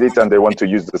people read it and they want to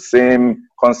use the same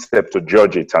concept to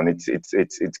judge it, and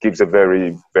it gives a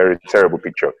very, very terrible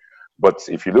picture. But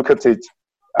if you look at it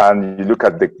and you look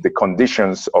at the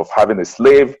conditions of having a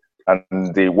slave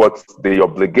and the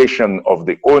obligation of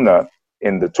the owner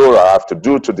in the Torah have to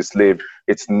do to the slave,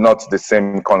 it's not the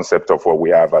same concept of what we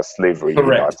have as slavery.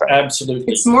 Correct,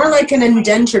 absolutely. It's more like an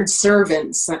indentured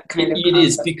servant kind of It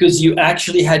is, because you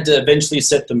actually had to eventually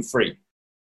set them free.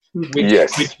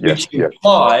 Which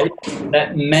implied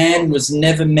that man was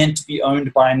never meant to be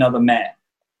owned by another man.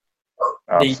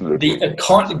 Absolutely.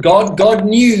 God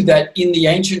knew that in the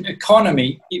ancient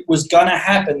economy, it was going to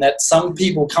happen that some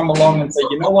people come along and say,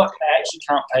 you know what, I actually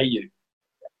can't pay you.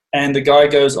 And the guy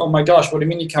goes, oh my gosh, what do you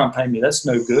mean you can't pay me? That's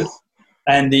no good.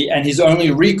 And his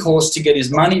only recourse to get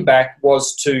his money back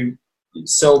was to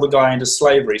sell the guy into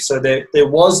slavery. So there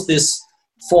was this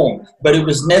form, but it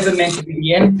was never meant to be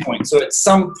the end point. So at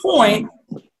some point,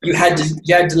 you had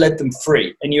to let them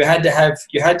free, and you had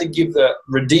to give the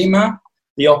redeemer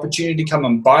the opportunity to come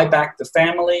and buy back the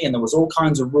family, and there was all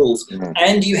kinds of rules. Mm-hmm.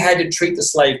 And you had to treat the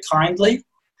slave kindly,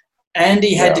 and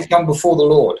he had to come before the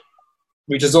Lord,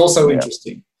 which is also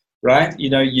interesting, right? You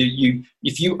know, you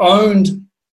if you owned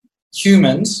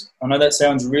humans, I know that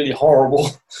sounds really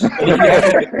horrible, but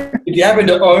if you happen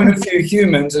to own a few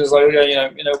humans, it's like, you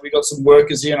know, we got some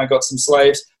workers here and I got some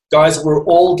slaves. Guys, we're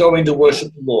all going to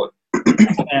worship the Lord.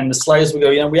 And the slaves would go,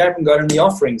 you know, we haven't got any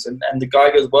offerings. And the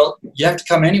guy goes, well, you have to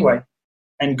come anyway.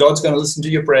 And God's going to listen to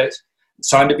your prayers. It's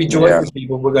time to be joyful,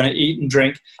 people. We're going to eat and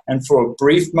drink. And for a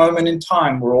brief moment in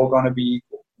time, we're all going to be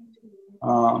equal.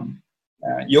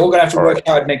 You're all going to have to work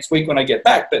hard next week when I get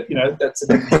back, but, you know, that's a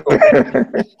different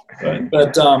story.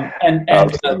 But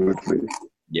absolutely.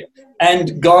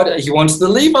 And God, he wants the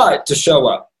Levite to show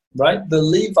up, right? The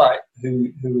Levite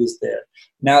who is there.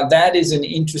 Now, that is an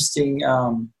interesting...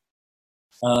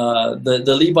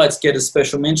 the Levites get a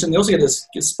special mention. They also get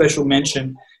a special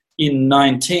mention in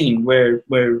 19 where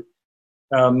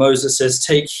Moses says,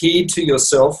 take heed to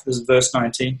yourself, this is verse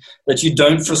 19, that you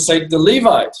don't forsake the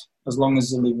Levite as long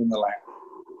as you live in the land.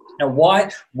 Now, why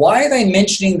are they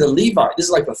mentioning the Levite? This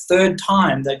is like the third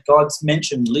time that God's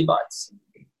mentioned Levites.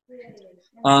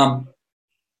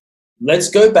 Let's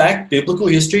go back, biblical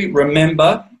history.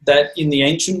 Remember that in the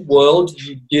ancient world,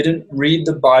 you didn't read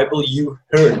the Bible, you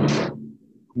heard it.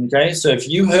 Okay, so if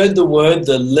you heard the word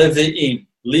the Levi,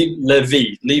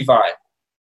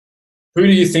 who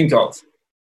do you think of?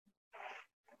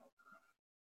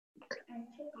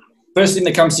 First thing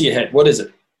that comes to your head, what is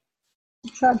it?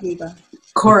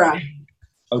 Korah.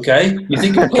 Okay, you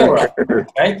think of Korah.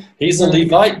 Okay, he's a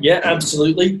Levite. Yeah,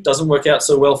 absolutely. Doesn't work out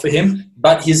so well for him,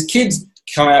 but his kids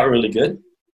come out really good.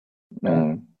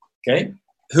 Okay,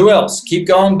 who else? Keep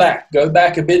going back. Go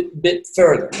back a bit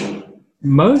further.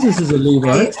 Moses is a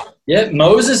Levite. Yeah,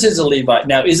 Moses is a Levite.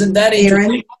 Now, isn't that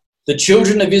interesting? Aaron. The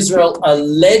children of Israel are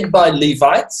led by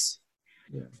Levites.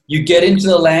 Yeah. You get into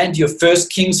the land, your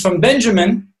first king's from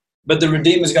Benjamin, but the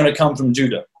Redeemer is going to come from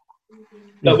Judah.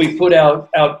 But we put our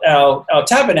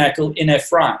tabernacle in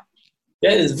Ephraim.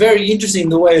 Yeah, it's very interesting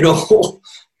the way it all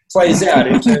plays out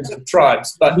in terms of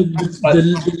tribes. But the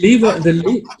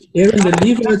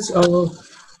Levites are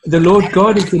the Lord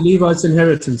God is the Levites'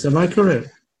 inheritance. Am I correct?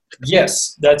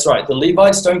 Yes, that's right. The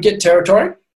Levites don't get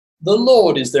territory. The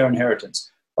Lord is their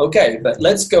inheritance. Okay, but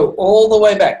let's go all the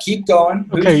way back. Keep going.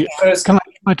 Okay, can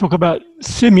I talk about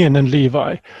Simeon and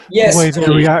Levi? Yes. The way they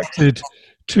reacted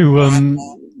to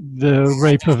the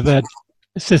rape of their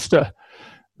sister.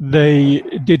 They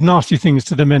did nasty things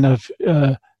to the men of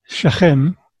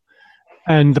Shechem,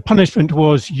 and the punishment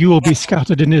was, you will be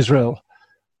scattered in Israel.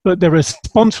 But their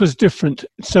response was different.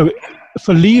 So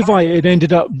for Levi, it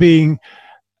ended up being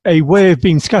a way of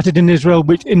being scattered in Israel,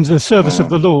 which in the service of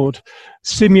the Lord.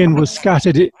 Simeon was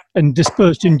scattered and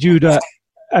dispersed in Judah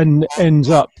and ends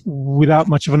up without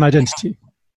much of an identity.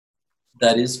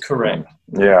 That is correct.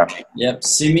 Yeah. Yep.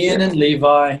 Simeon and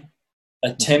Levi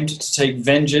attempt to take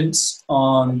vengeance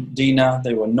on Dinah.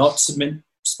 They were not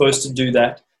supposed to do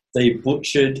that. They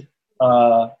butchered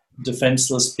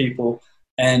defenseless people,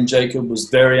 and Jacob was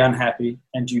very unhappy,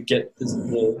 and you get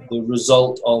the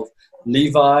result of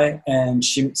Levi and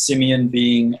Simeon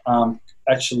being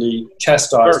actually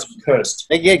chastised, cursed.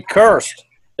 They get cursed.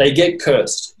 They get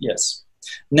cursed, yes.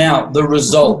 Now, the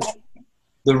result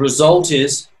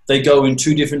is they go in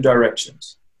two different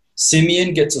directions.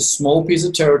 Simeon gets a small piece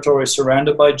of territory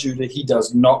surrounded by Judah. He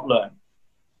does not learn.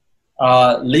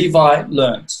 Levi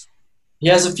learns. He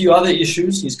has a few other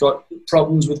issues. He's got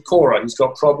problems with Korah. He's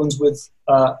got problems with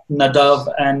Nadav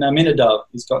and Aminadab.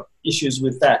 He's got issues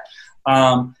with that.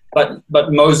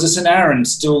 But Moses and Aaron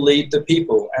still lead the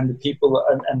people, and the people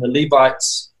and the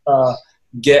Levites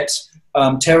get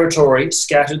territory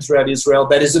scattered throughout Israel.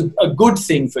 That is a good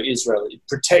thing for Israel. It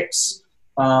protects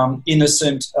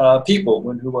innocent people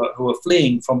who are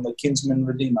fleeing from the kinsman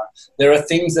redeemer. There are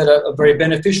things that are very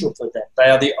beneficial for them. They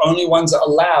are the only ones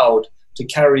allowed to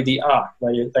carry the ark.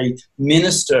 They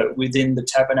minister within the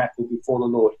tabernacle before the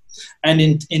Lord. And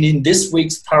in this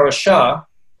week's parashah,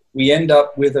 we end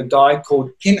up with a guy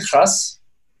called Pinchas,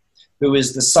 who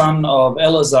is the son of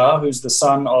Eleazar, who's the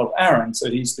son of Aaron. So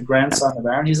he's the grandson of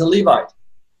Aaron. He's a Levite.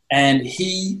 And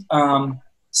he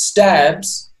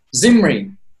stabs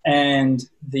Zimri, and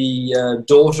the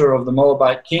daughter of the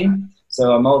Moabite king,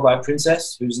 so a Moabite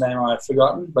princess, whose name I've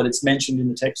forgotten, but it's mentioned in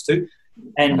the text too.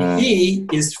 And he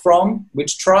is from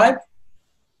which tribe?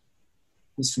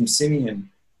 He's from Simeon.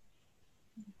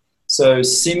 So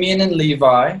Simeon and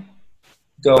Levi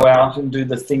go out and do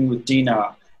the thing with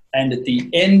Dinah. And at the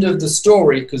end of the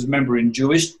story, because remember in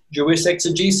Jewish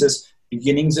exegesis,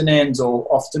 beginnings and ends all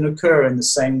often occur in the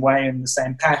same way, in the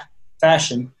same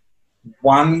fashion.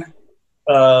 One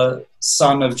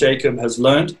son of Jacob has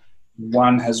learnt,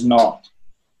 one has not.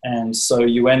 And so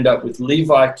you end up with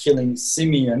Levi killing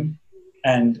Simeon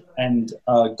and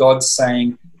God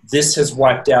saying, this has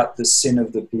wiped out the sin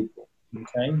of the people.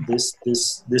 Okay,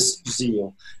 this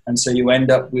zeal. And so you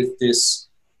end up with this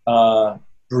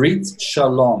Brit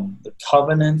Shalom, the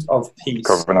covenant of peace.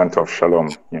 Covenant of Shalom.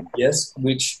 Yeah. Yes,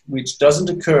 which doesn't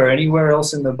occur anywhere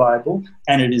else in the Bible,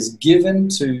 and it is given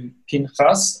to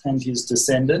Pinchas and his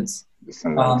descendants.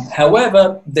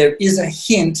 However, there is a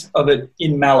hint of it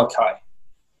in Malachi.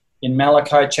 In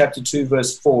Malachi chapter 2,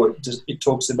 verse 4, it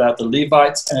talks about the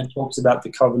Levites and it talks about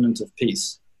the covenant of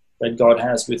peace that God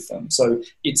has with them. So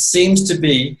it seems to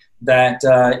be that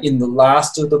in the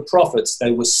last of the prophets,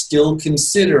 they were still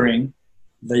considering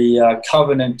the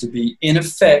covenant to be in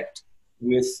effect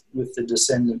with the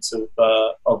descendants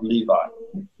of Levi,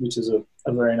 which is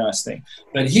a very nice thing.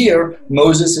 But here,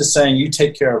 Moses is saying, you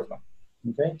take care of them.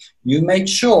 Okay? You make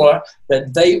sure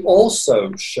that they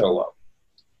also show up.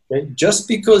 Okay? Just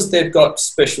because they've got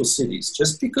special cities,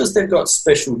 just because they've got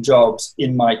special jobs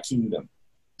in my kingdom,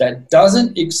 that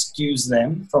doesn't excuse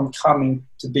them from coming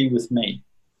to be with me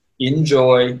in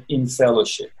joy, in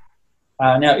fellowship.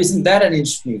 Now, isn't that an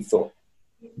interesting thought?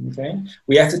 Okay,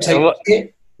 you have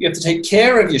to take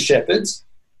care of your shepherds,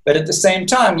 but at the same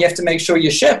time, you have to make sure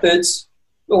your shepherds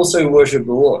also worship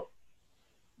the Lord.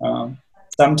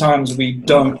 Sometimes we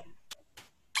don't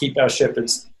keep our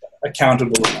shepherds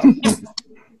accountable enough,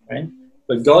 okay?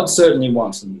 But God certainly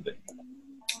wants them to be.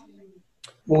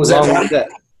 What was that?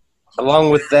 Along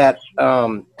with that,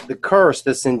 the curse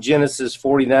that's in Genesis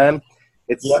 49,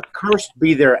 it's cursed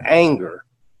be their anger,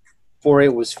 for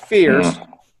it was fierce,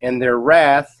 and their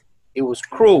wrath, it was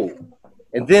cruel.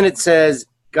 And then it says,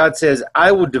 God says,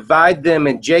 I will divide them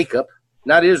in Jacob,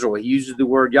 not Israel. He uses the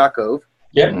word Yaakov,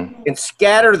 and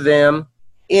scatter them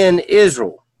in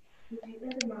Israel.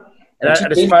 And I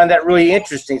just find that really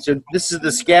interesting. So this is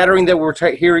the scattering that we're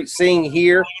seeing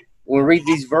here when we read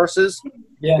these verses.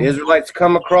 Yeah. The Israelites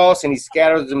come across and he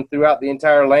scatters them throughout the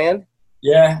entire land.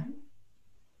 Yeah.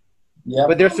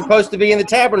 But they're supposed to be in the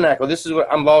tabernacle. This is what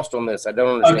I'm lost on this. I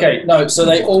don't understand. Okay, no, so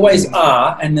they always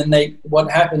are, and then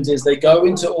what happens is they go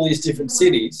into all these different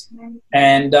cities,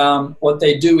 and what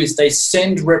they do is they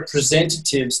send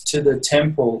representatives to the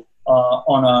temple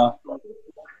on a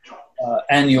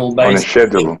annual basis.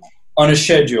 On a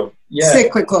schedule. Yeah.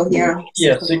 Cyclical, yeah.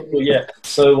 Yeah, cyclical, yeah.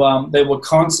 So they were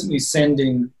constantly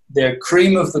sending their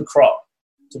cream of the crop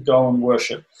to go and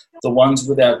worship. The ones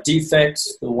without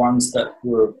defects, the ones that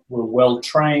were well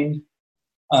trained.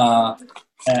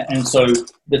 And so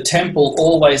the temple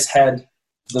always had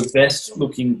the best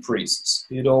looking priests.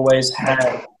 It always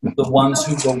had the ones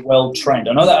who were well trained.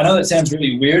 I know that sounds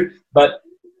really weird, but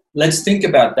let's think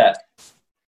about that.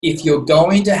 If you're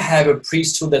going to have a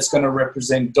priesthood that's going to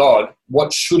represent God,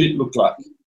 what should it look like?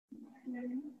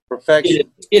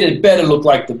 Perfection. It had better look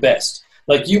like the best.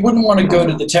 Like you wouldn't want to go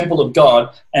to the temple of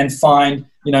God and find,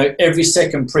 every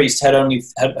second priest had only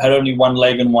one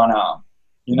leg and one arm,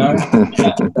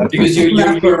 because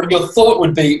your thought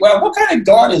would be, well, what kind of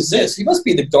God is this? He must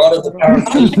be the God of the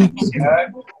Paracletus,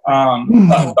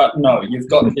 But no, you've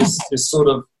got this sort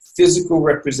of physical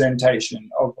representation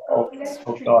of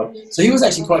God. So he was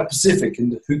actually quite specific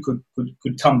in who could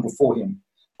come before him.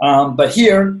 But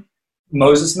here,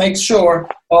 Moses makes sure,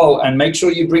 and make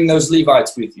sure you bring those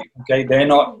Levites with you. Okay,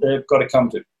 they've got to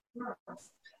come to.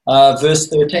 Verse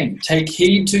 13, take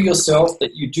heed to yourself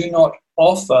that you do not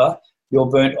offer your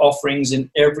burnt offerings in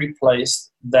every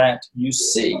place that you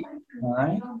see.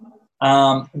 All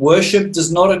right? Worship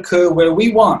does not occur where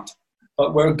we want,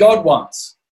 but where God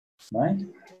wants. Right?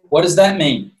 What does that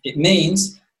mean? It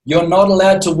means you're not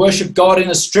allowed to worship God in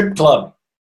a strip club.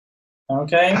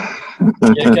 Okay?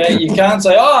 You can't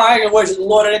say, I can worship the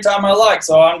Lord anytime I like,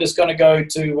 so I'm just going to go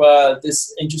to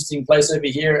this interesting place over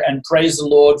here and praise the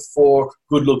Lord for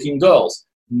good-looking girls.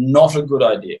 Not a good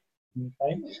idea.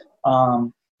 Okay?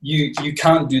 You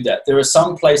can't do that. There are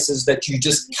some places that you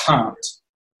just can't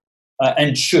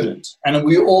and shouldn't. And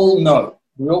we all know,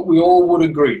 we all would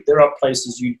agree, there are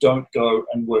places you don't go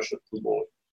and worship the Lord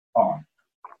on.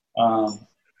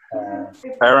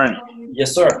 Aaron.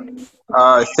 Yes, sir.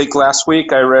 I think last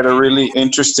week I read a really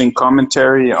interesting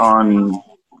commentary on,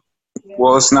 it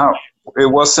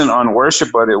wasn't on worship,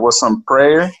 but it was on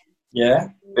prayer. Yeah.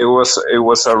 It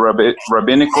was a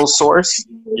rabbinical source.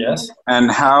 Yes.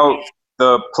 And how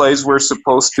the place we're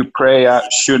supposed to pray at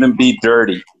shouldn't be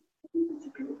dirty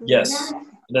Yes,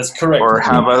 that's correct. or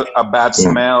have a bad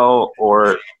smell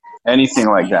or anything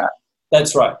like that.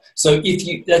 That's right. So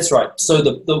that's right. So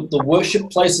the worship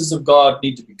places of God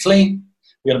need to be clean.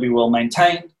 They've got to be well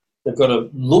maintained. They've got to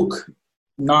look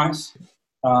nice,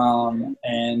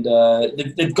 and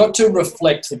they've got to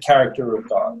reflect the character of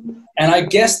God. And I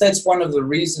guess that's one of the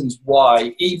reasons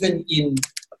why, even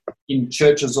in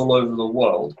churches all over the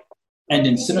world and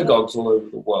in synagogues all over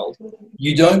the world,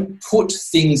 you don't put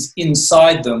things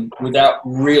inside them without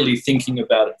really thinking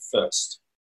about it first.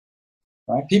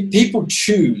 Right? People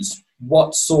choose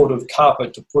what sort of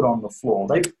carpet to put on the floor.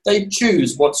 They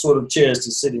choose what sort of chairs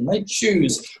to sit in. They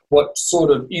choose what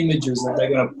sort of images that they're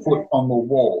going to put on the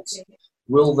walls.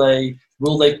 Will they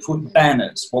put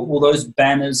banners? What will those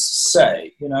banners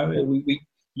say? You know,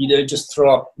 you don't just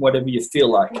throw up whatever you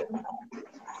feel like.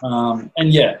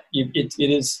 And yeah,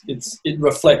 it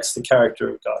reflects the character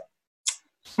of God.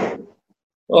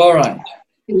 All right.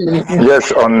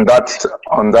 Yes, on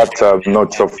that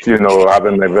note of, you know,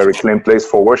 having a very clean place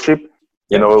for worship,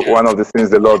 you know, one of the things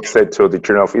the Lord said to the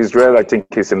children of Israel, I think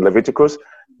it's in Leviticus,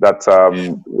 that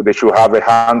they should have a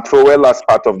hand trowel as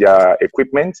part of their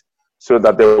equipment, so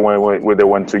that when they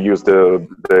want to use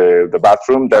the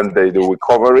bathroom, then they will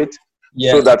cover it,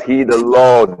 so that the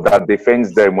Lord that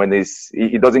defends them, when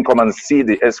he doesn't come and see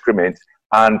the excrement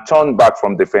and turn back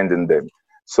from defending them.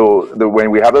 So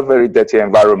when we have a very dirty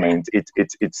environment, it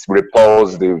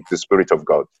repels the Spirit of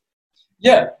God.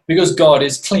 Yeah, because God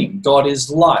is clean. God is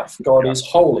life. God is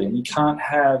holy. And you can't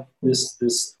have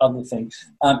this other thing.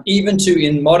 Even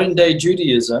in modern day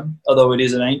Judaism, although it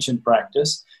is an ancient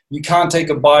practice, you can't take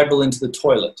a Bible into the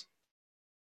toilet.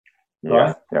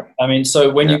 Right? Yeah. I mean,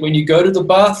 so when you go to the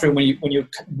bathroom, when you're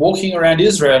walking around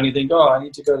Israel and you think, oh, I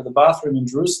need to go to the bathroom in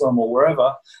Jerusalem or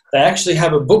wherever, they actually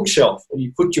have a bookshelf, and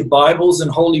you put your Bibles and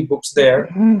holy books there,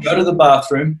 go to the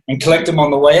bathroom and collect them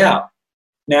on the way out.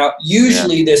 Now,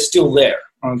 usually they're still there,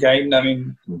 okay? I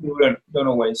mean, we don't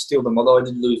always steal them, although I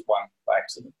did lose one by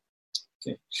accident.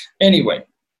 Okay. Anyway,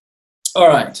 all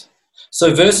right.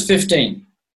 So verse 15.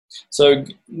 So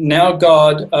now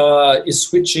God is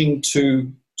switching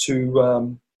to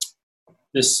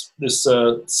this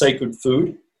sacred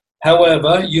food.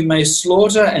 However, you may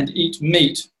slaughter and eat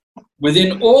meat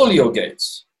within all your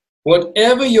gates,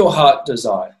 whatever your heart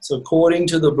desires, according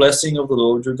to the blessing of the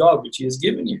Lord your God, which he has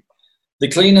given you. The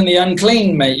clean and the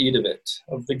unclean may eat of it,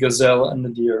 of the gazelle and the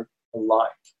deer alike.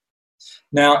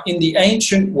 Now, in the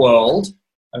ancient world,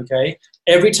 okay,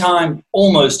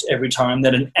 almost every time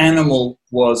that an animal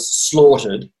was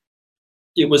slaughtered,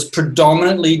 it was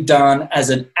predominantly done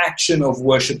as an action of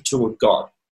worship to a god.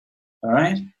 All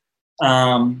right?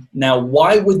 Now,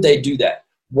 why would they do that?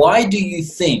 Why do you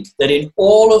think that in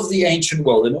all of the ancient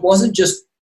world, and it wasn't just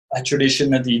a tradition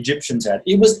that the Egyptians had,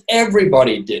 it was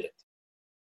everybody did it.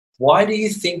 Why do you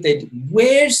think they did?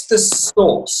 Where's the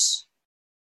source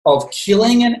of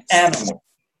killing an animal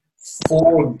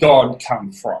for God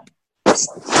come from?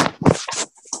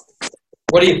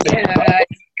 What do you think? It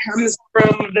comes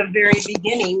from the very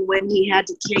beginning, when he had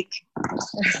to take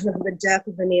the death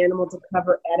of an animal to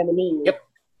cover Adam and Eve. Yep.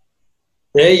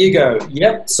 There you go.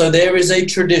 Yep. So there is a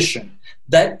tradition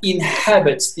that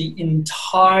inhabits the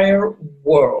entire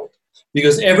world,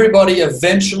 because everybody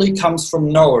eventually comes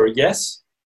from Noah, yes?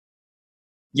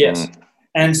 Yes.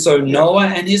 And so Noah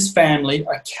and his family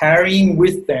are carrying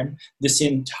with them this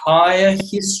entire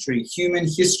history, human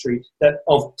history,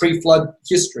 of pre-flood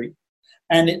history.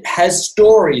 And it has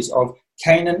stories of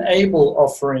Cain and Abel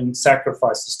offering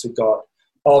sacrifices to God,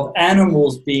 of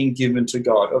animals being given to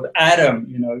God, of Adam,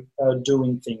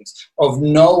 doing things, of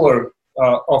Noah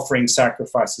offering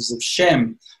sacrifices, of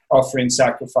Shem offering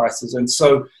sacrifices. And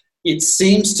so it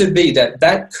seems to be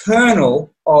that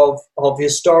kernel of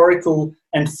historical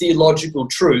and theological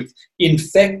truth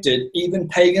infected even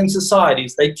pagan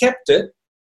societies. They kept it.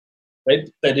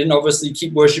 They didn't obviously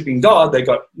keep worshiping God. They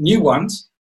got new ones.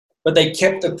 But they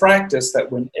kept the practice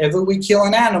that whenever we kill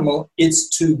an animal,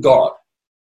 it's to God.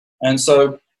 And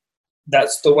so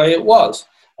that's the way it was.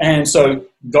 And so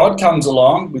God comes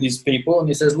along with his people and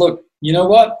he says, look, you know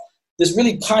what? This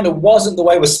really kind of wasn't the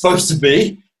way it was supposed to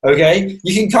be, okay?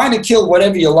 You can kind of kill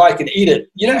whatever you like and eat it.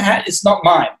 You don't have, it's not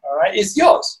mine, all right? It's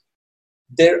yours.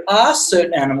 There are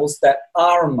certain animals that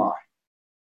are mine,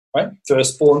 right?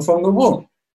 Firstborn from the womb,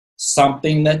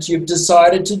 something that you've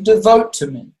decided to devote to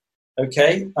me,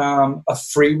 okay? A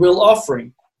free will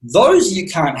offering. Those you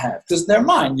can't have because they're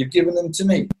mine. You've given them to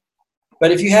me.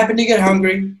 But if you happen to get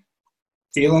hungry,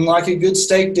 feeling like a good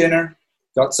steak dinner,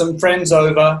 got some friends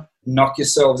over, knock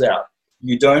yourselves out.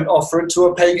 You don't offer it to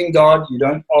a pagan god. You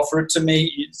don't offer it to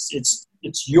me.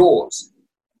 It's yours.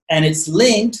 And it's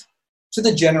linked to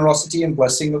the generosity and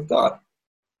blessing of God.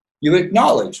 You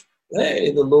acknowledge,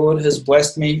 hey, the Lord has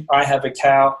blessed me. I have a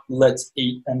cow. Let's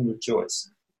eat and rejoice.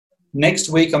 Next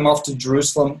week, I'm off to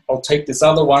Jerusalem. I'll take this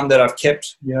other one that I've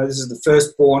kept. This is the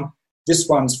firstborn. This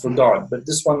one's for God. But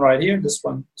this one right here, this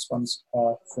one's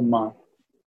for mine.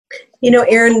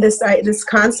 Aaron, this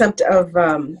concept of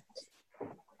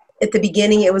at the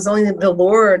beginning, it was only the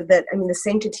Lord the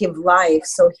sanctity of life.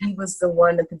 So he was the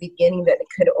one at the beginning that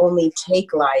could only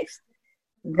take life.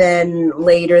 Then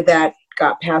later that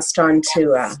got passed on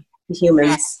to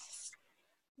humans.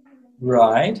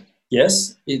 Right.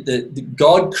 Yes.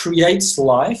 God creates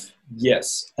life.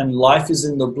 Yes. And life is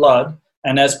in the blood.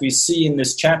 And as we see in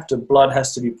this chapter, blood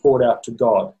has to be poured out to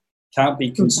God. Can't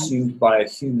be consumed by a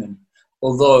human.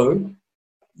 Although,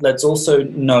 let's also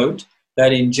note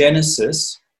that in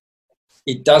Genesis,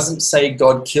 it doesn't say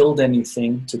God killed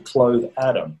anything to clothe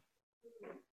Adam.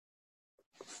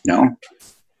 No. Right.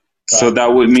 So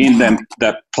that would mean then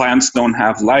that plants don't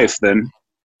have life then,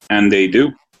 and they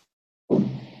do.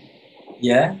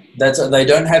 Yeah, they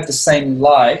don't have the same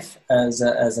life as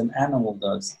an animal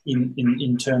does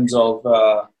in terms of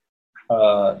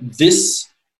this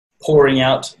pouring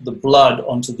out the blood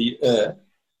onto the earth.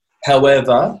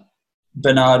 However,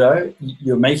 Bernardo,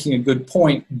 you're making a good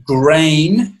point.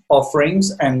 Grain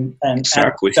offerings and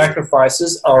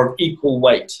sacrifices are of equal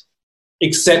weight,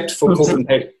 except for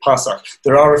Korban Pesach.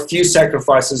 There are a few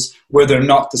sacrifices where they're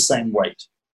not the same weight.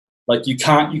 Like you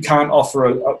can't offer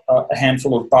a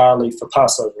handful of barley for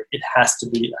Passover. It has to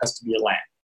be a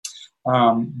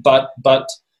lamb. But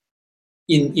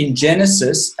in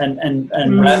Genesis, and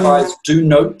rabbis do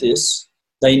note this.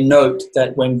 They note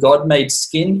that when God made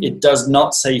skin, it does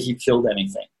not say he killed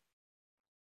anything.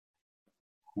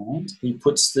 Right? He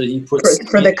puts for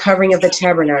the covering of the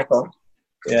tabernacle.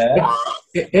 Yeah.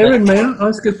 Aaron, may I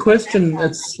ask a question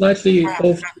that's slightly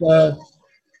off?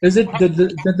 Did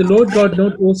the Lord God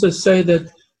not also say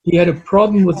that he had a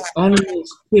problem with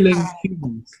animals killing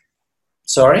humans?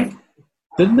 Sorry?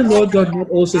 Didn't the Lord God not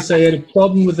also say he had a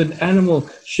problem with an animal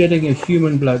shedding a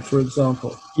human blood, for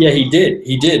example? Yeah, he did.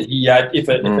 He had, if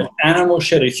an animal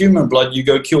shed a human blood, you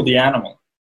go kill the animal,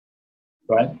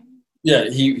 right? Yeah,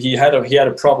 he had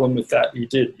a problem with that. He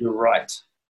did. You're right.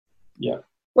 Yeah.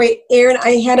 Wait, Aaron,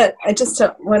 I just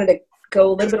wanted to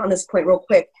go a little bit on this point real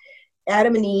quick.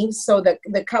 Adam and Eve, so the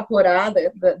kapora,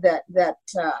 that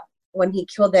when he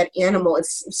killed that animal,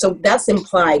 so that's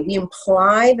implied. We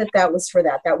imply that was for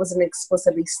that. That wasn't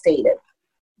explicitly stated.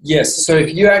 Yes. So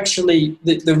if you actually,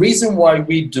 the reason why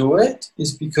we do it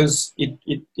is because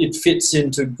it fits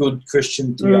into good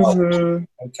Christian theology.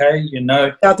 Okay,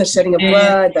 without the shedding of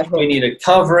blood. We need a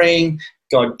covering.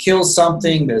 God kills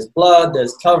something. There's blood.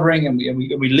 There's covering, and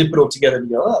we lip it all together and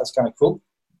go, oh, that's kind of cool.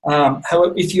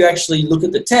 However, if you actually look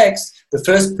at the text, the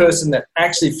first person that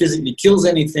actually physically kills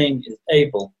anything is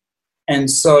Abel. And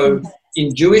so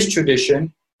in Jewish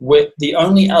tradition, the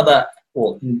only other,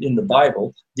 in the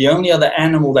Bible, the only other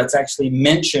animal that's actually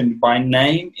mentioned by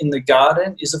name in the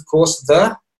garden is, of course,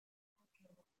 the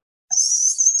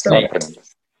snake,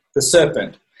 the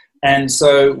serpent. And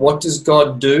so what does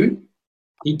God do?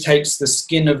 He takes the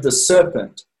skin of the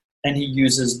serpent and he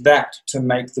uses that to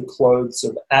make the clothes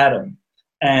of Adam.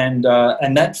 And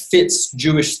that fits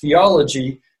Jewish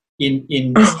theology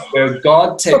in where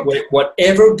God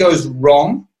whatever goes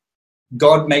wrong,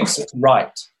 God makes it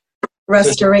right.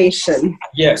 Restoration. So,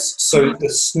 yes. So the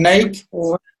snake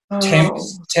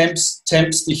tempts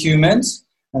the humans,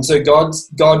 and so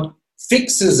God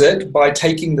fixes it by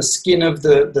taking the skin of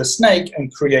the snake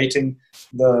and creating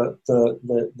the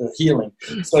healing.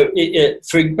 So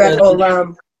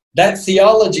that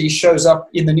theology shows up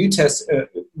in the New Testament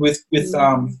with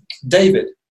David.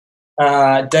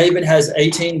 David has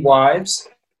 18 wives,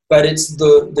 but it's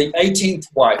the 18th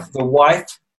wife, the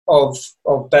wife of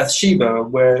Bathsheba,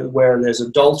 where there's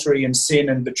adultery and sin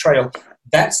and betrayal.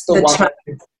 That's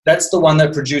the one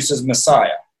that produces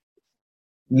Messiah,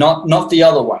 not the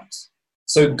other ones.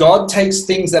 So God takes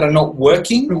things that are not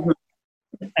working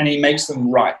and he makes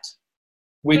them right,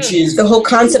 which is the whole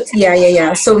concept.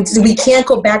 Yeah. So we can't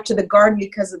go back to the garden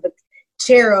because of the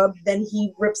cherub. Then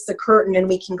he rips the curtain and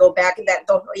we can go back. That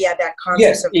concept.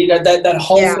 Yes, that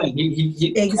whole thing.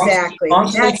 He exactly.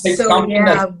 Constantly takes something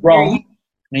that's wrong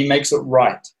and he makes it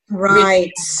right.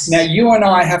 Right. Now you and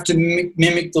I have to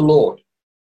mimic the Lord,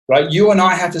 right? You and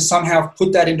I have to somehow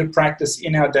put that into practice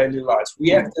in our daily lives. We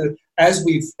have to, as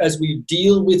we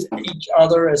deal with each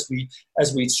other, as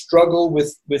we struggle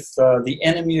with the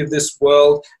enemy of this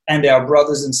world and our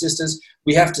brothers and sisters,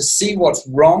 we have to see what's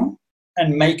wrong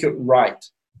and make it right.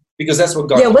 Because that's what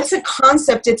God Yeah, what's the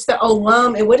concept? It's the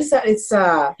olam. And what is that? It's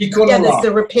Tikkun yeah, that's olam.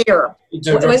 the repair.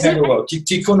 To repair the world.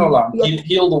 Tikkun olam. Yeah.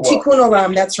 Heal the world. Tikkun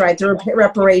olam, that's right. The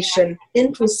reparation.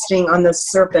 Interesting on the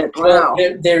serpent. Wow.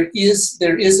 Well, there is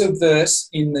a verse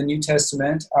in the New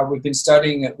Testament. We've been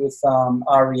studying it with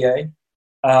REA,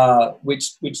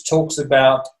 which talks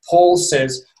about, Paul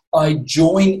says, I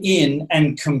join in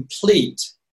and complete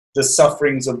the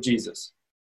sufferings of Jesus.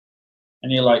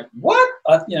 And you're like, what?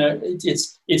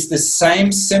 It's the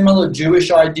same similar Jewish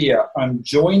idea. I'm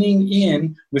joining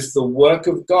in with the work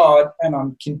of God, and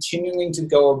I'm continuing to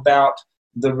go about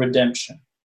the redemption.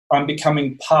 I'm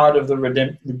becoming part of the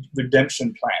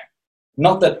redemption plan.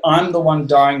 Not that I'm the one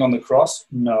dying on the cross,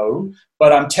 no,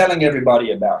 but I'm telling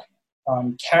everybody about it.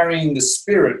 I'm carrying the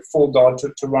Spirit for God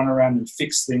to run around and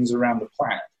fix things around the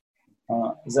planet.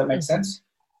 Does that make sense?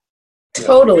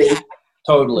 Totally. Yeah.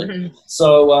 Totally. Mm-hmm.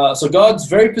 So God's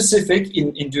very specific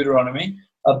in Deuteronomy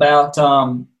about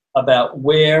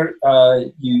where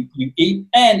you eat,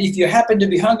 and if you happen to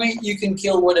be hungry, you can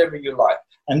kill whatever you like.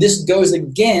 And this goes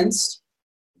against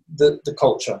the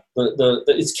culture.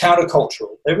 It's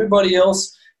countercultural. Everybody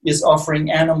else is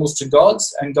offering animals to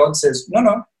gods, and God says,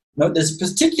 no. There's a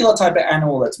particular type of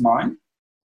animal that's mine,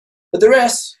 but the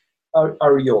rest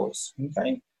are yours.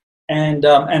 Okay. And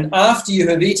after you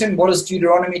have eaten, what does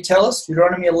Deuteronomy tell us?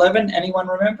 Deuteronomy 11, anyone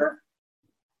remember?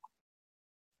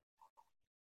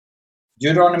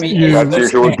 Deuteronomy 8. That you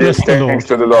should give thanks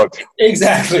to the Lord.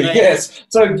 Exactly, yes.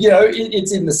 So,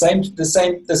 it's in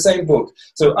the same book.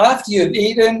 So after you have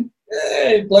eaten,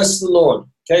 bless the Lord.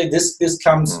 Okay, this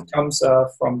comes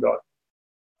from God.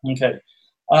 Okay.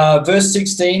 Verse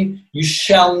 16, you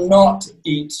shall not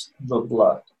eat the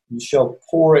blood. You shall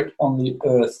pour it on the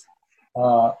earth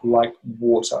like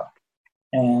water.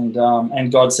 And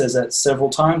God says that several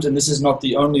times, and this is not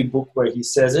the only book where he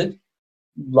says it.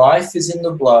 Life is in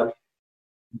the blood.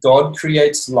 God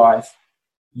creates life.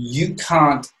 You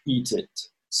can't eat it,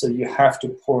 so you have to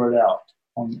pour it out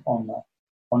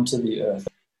onto the earth.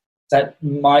 That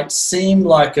might seem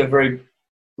like a very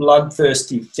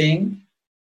bloodthirsty thing,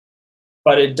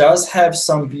 but it does have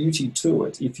some beauty to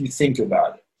it if you think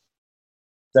about it.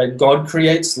 That God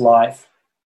creates life,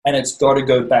 and it's got to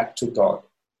go back to God.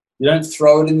 You don't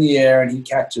throw it in the air and he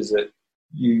catches it.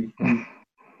 You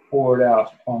pour it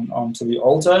out onto the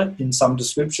altar in some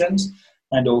descriptions,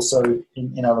 and also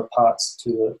in other parts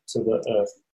to the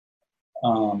earth.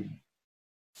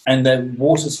 And the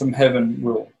waters from heaven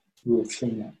will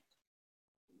clean it.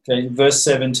 Okay, verse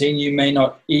 17, you may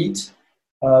not eat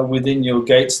within your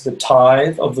gates the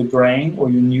tithe of the grain, or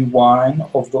your new wine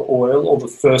of the oil, or the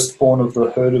firstborn of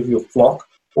the herd of your flock,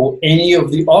 or any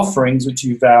of the offerings which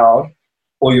you vowed,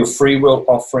 or your freewill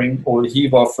offering, or the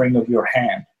heave offering of your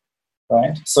hand.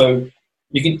 Right? So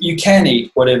you can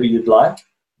eat whatever you'd like,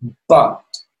 but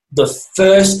the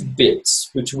first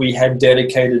bits which we had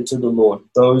dedicated to the Lord,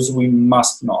 those we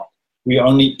must not. We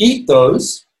only eat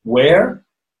those where?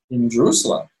 In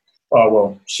Jerusalem.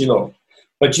 Shiloh.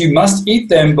 But you must eat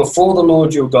them before the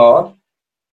Lord your God.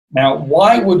 Now,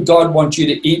 why would God want you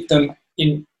to eat them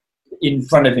in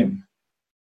front of him?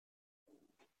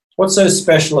 What's so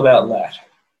special about that?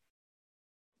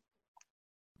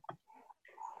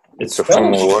 It's a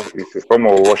form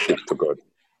of worship to God.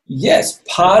 Yes,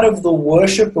 part of the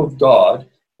worship of God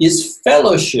is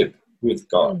fellowship with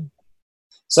God.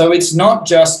 So it's not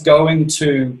just going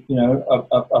to,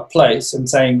 a place and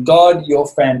saying, God, you're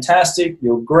fantastic,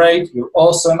 you're great, you're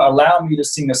awesome, allow me to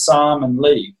sing a psalm and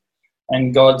leave.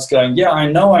 And God's going, yeah,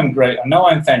 I know I'm great, I know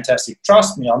I'm fantastic,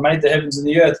 trust me, I made the heavens and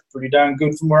the earth pretty darn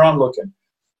good from where I'm looking.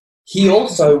 He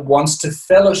also wants to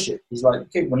fellowship. He's like,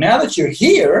 okay, well, now that you're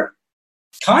here,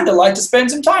 kind of like to spend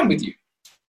some time with you.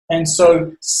 And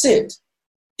so sit,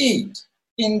 eat,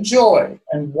 enjoy,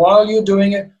 and while you're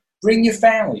doing it, bring your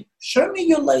family. Show me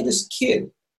your latest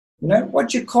kid.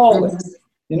 What you call it.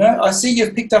 I see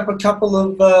you've picked up a couple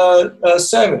of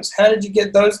servants. How did you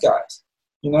get those guys?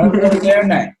 What are their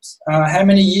names? How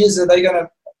many years are they going to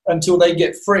until they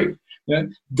get free?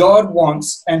 God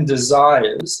wants and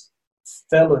desires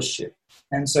fellowship.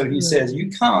 And so he says, you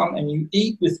come and you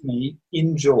eat with me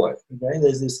in joy. Okay,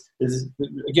 there's this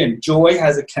again, joy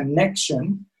has a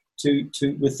connection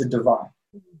with the divine.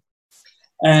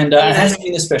 And it has to be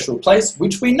in a special place,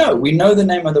 which we know. We know the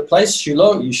name of the place,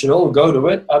 Shiloh. You should all go to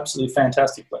it. Absolutely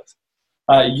fantastic place.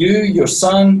 You, your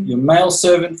son, your male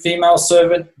servant, female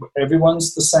servant,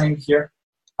 everyone's the same here.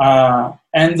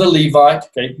 And the Levite,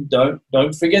 okay,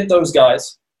 don't forget those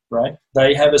guys, right?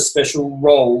 They have a special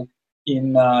role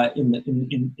in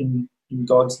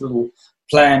God's little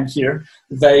plan here.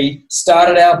 They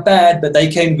started out bad, but they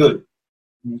came good.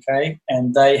 Okay,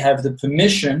 and they have the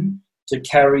permission to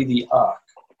carry the ark,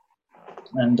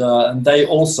 and they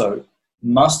also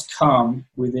must come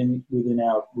within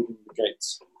the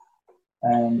gates,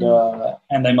 and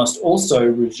they must also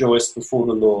rejoice before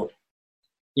the Lord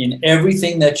in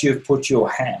everything that you've put your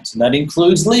hands, and that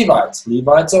includes Levites.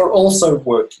 Levites are also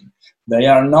working. They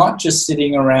are not just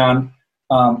sitting around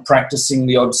practicing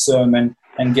the odd sermon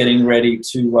and getting ready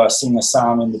to sing a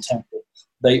psalm in the temple.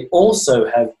 They also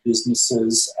have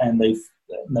businesses, and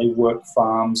they work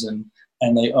farms,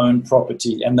 and they own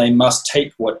property, and they must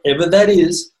take whatever that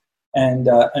is and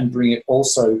bring it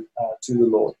also to the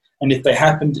Lord. And if it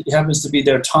happens to be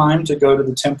their time to go to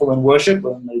the temple and worship,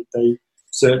 well, they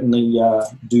certainly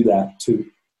do that too.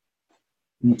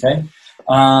 Okay.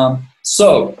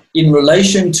 So, in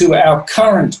relation to our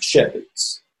current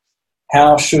shepherds,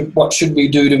 what should we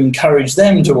do to encourage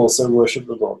them to also worship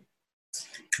the Lord?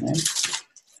 Okay.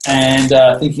 And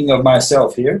thinking of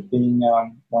myself here, being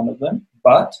one of them,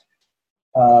 but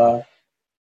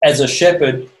as a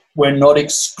shepherd, we're not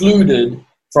excluded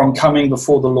from coming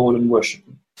before the Lord and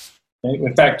worshiping. Okay?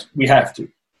 In fact, we have to.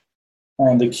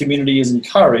 And the community is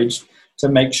encouraged to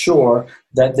make sure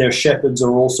that their shepherds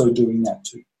are also doing that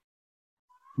too.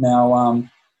 Now,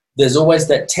 there's always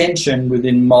that tension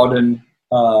within modern,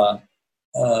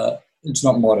 it's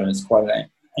not modern, it's quite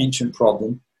an ancient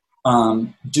problem.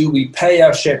 Do we pay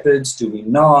our shepherds? Do we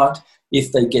not?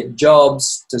 If they get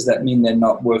jobs, does that mean they're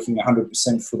not working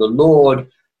 100% for the Lord?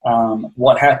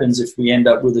 What happens if we end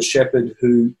up with a shepherd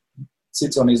who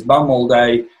sits on his bum all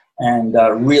day and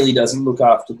really doesn't look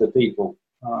after the people?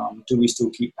 Do we still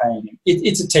keep paying him?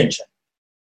 It's a tension.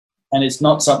 And it's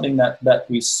not something that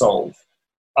we solve.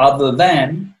 Other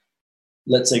than,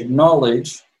 let's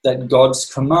acknowledge that God's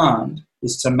command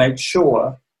is to make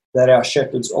sure that our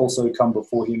shepherds also come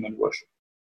before him and worship.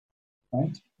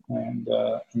 Right? And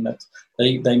that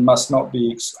they must not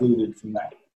be excluded from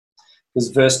that. Because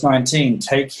verse 19,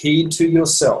 take heed to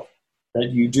yourself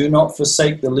that you do not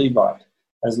forsake the Levite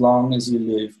as long as you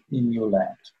live in your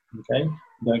land. Okay?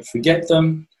 Don't forget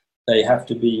them. They have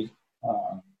to be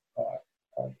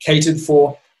catered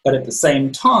for, but at the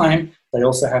same time, they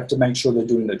also have to make sure they're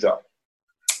doing their job.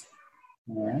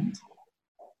 All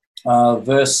right.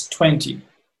 Verse 20.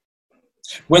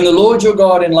 When the Lord your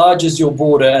God enlarges your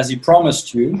border as he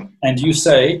promised you, and you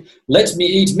say, let me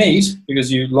eat meat,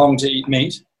 because you long to eat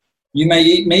meat, you may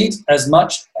eat meat as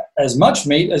much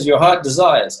meat as your heart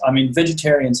desires. I mean,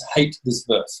 vegetarians hate this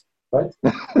verse, right?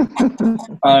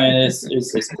 I mean, it's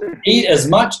eat as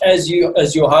much as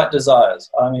your heart desires.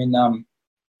 I mean,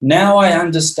 now I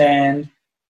understand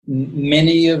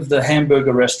many of the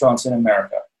hamburger restaurants in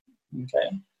America,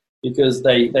 okay, because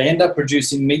they end up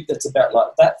producing meat that's about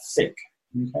like that thick.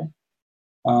 Okay.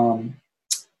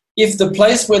 If the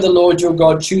place where the Lord your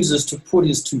God chooses to put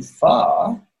is too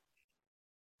far,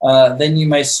 then you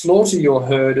may slaughter your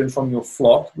herd and from your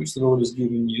flock, which the Lord has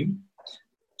given you,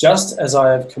 just as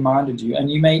I have commanded you,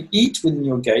 and you may eat within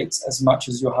your gates as much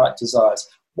as your heart desires.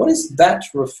 What is that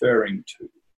referring to?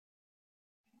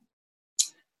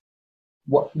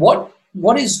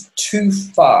 What is too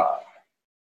far?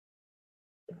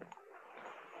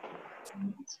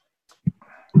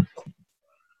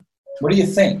 What do you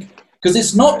think? Because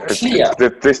it's not clear. It's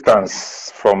the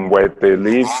distance from where they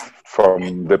live,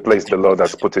 from the place the Lord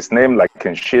has put his name, like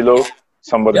in Shiloh.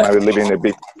 Somebody might be living a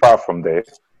bit far from there.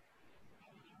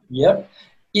 Yep.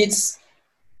 It's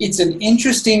an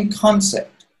interesting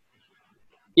concept.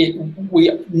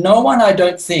 No one, I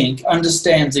don't think,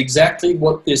 understands exactly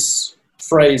what this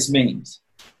phrase means.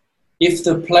 If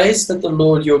the place that the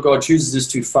Lord your God chooses is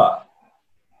too far,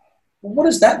 well, what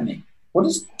does that mean? What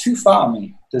does too far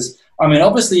mean?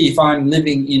 Obviously, if I'm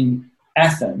living in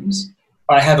Athens,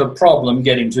 I have a problem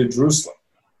getting to Jerusalem.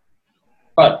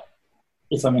 But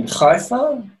if I'm in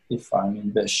Haifa, if I'm in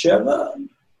Beersheba,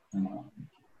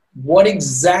 what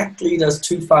exactly does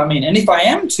too far mean? And if I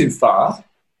am too far,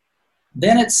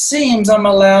 then it seems I'm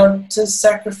allowed to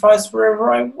sacrifice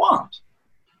wherever I want.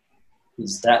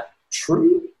 Is that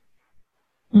true?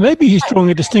 Maybe he's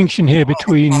drawing a distinction here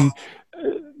between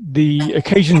the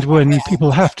occasions when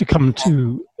people have to come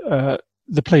to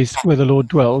the place where the Lord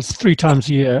dwells 3 times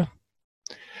a year,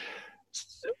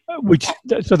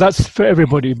 so that's for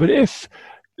everybody. But if,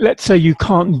 let's say, you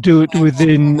can't do it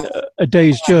within a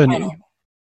day's journey,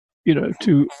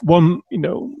 to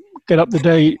get up the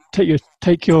day,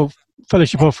 take your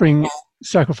fellowship offering,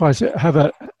 sacrifice it, have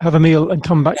a meal, and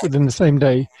come back within the same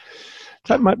day,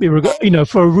 that might be,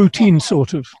 for a routine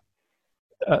sort of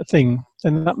thing,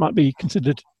 then that might be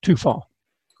considered too far.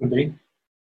 Could be.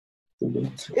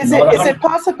 Is it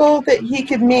possible that he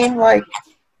could mean like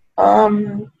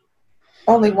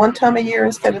Only one time a year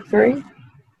instead of 3? Could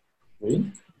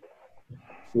be.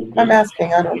 I'm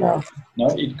asking, I don't know. No,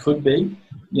 it could be.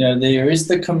 You know, there is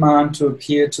the command to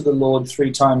appear to the Lord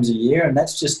 3 times a year, and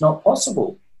that's just not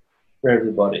possible for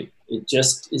everybody. It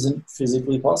just isn't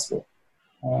physically possible.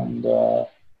 And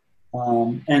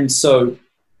so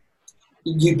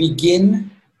you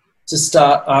begin to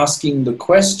start asking the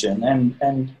question, and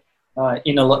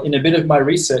in a bit of my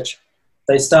research,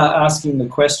 they start asking the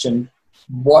question,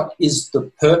 what is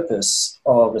the purpose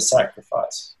of a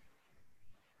sacrifice?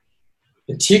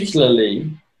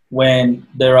 Particularly when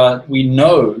we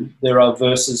know there are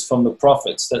verses from the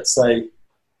prophets that say,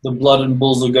 the blood and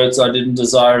bulls or goats I didn't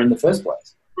desire in the first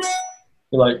place.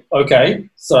 You're like, okay,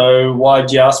 so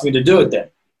why'd you ask me to do it then?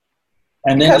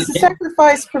 And because then the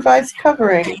sacrifice provides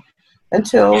covering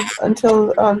until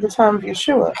the time of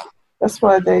Yeshua. That's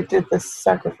why they did the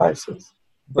sacrifices.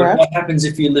 But Correct? what happens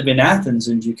if you live in Athens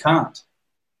and you can't?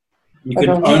 You can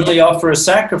only offer a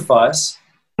sacrifice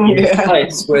in a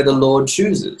place where the Lord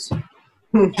chooses.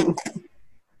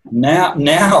 Now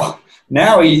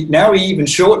he even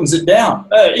shortens it down.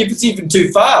 If it's even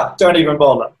too far, don't even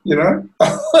bother. You know,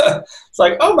 it's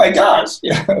like, oh my gosh.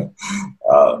 Yeah.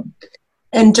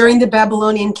 And during the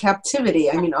Babylonian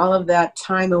captivity, I mean, all of that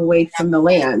time away from the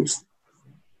land.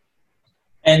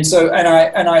 And so, and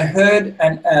I heard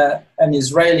an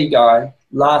Israeli guy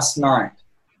last night,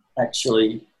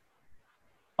 actually,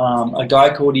 a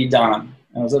guy called Idan.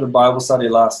 I was at a Bible study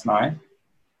last night,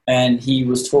 and he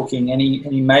was talking, and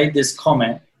he made this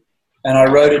comment, and I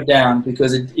wrote it down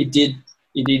because it did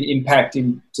impact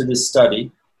into this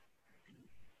study.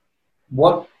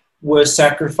 What were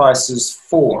sacrifices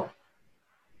for?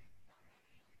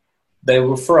 They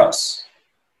were for us.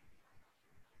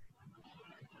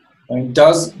 I mean,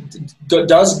 does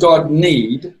God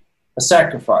need a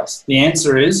sacrifice? The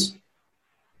answer is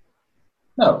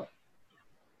no.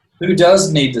 Who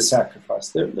does need the sacrifice?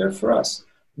 They're for us.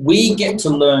 We get to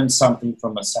learn something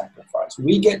from a sacrifice.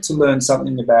 We get to learn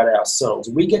something about ourselves.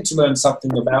 We get to learn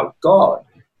something about God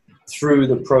through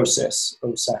the process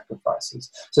of sacrifices.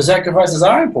 So sacrifices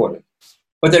are important,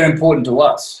 but they're important to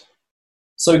us.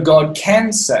 So God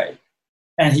can say,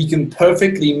 and he can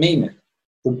perfectly mean it,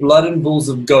 the blood and bulls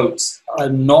of goats are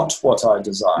not what I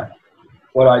desire.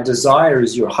 What I desire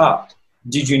is your heart.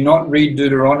 Did you not read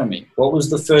Deuteronomy? What was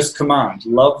the first command?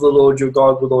 Love the Lord your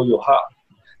God with all your heart.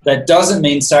 That doesn't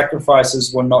mean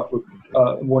sacrifices were not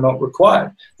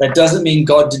required. That doesn't mean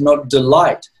God did not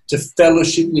delight to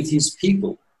fellowship with his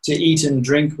people, to eat and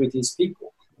drink with his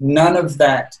people. None of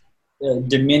that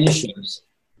diminishes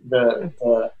the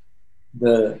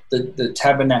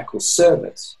tabernacle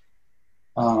service.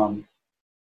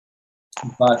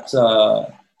 But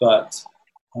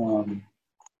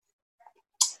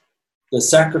the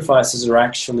sacrifices are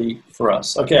actually for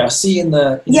us. Okay, I see in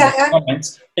the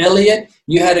comments. Elliot,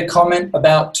 you had a comment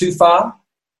about too far.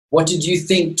 What did you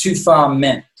think too far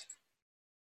meant?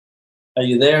 Are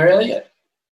you there, Elliot?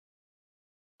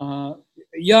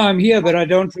 Yeah, I'm here, but I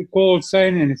don't recall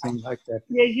saying anything like that.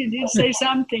 Yes, you did say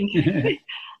something.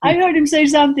 I heard him say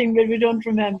something, but we don't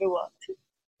remember what.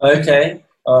 Okay.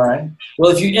 All right.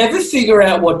 Well, if you ever figure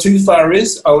out what too far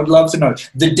is, I would love to know.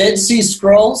 The Dead Sea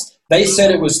Scrolls, they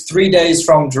said it was 3 days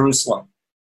from Jerusalem.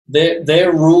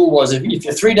 Their rule was if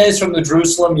you're 3 days from the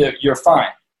Jerusalem, you're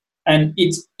fine. And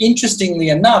it's interestingly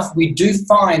enough, we do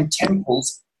find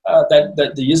temples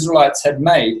that the Israelites had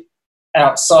made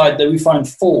outside. That we find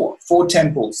four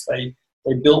temples. They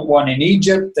built one in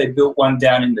Egypt. They built one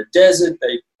down in the desert.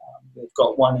 They've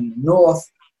got one in the north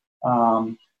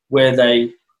where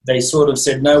they sort of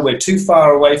said, no, we're too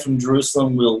far away from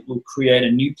Jerusalem. We'll create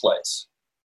a new place.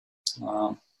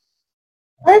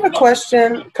 I have a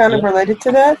question kind of related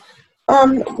to that.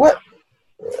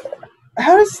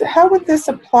 How would this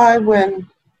apply when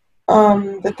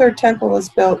the third temple was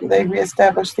built and they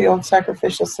reestablished the old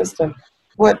sacrificial system?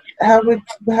 How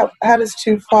does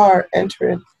too far enter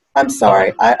in? I'm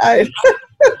sorry.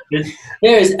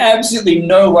 There is absolutely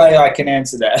no way I can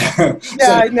answer that.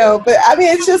 Yeah, I know, but I mean,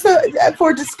 it's just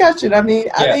for discussion.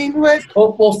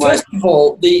 Well, first of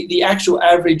all, the actual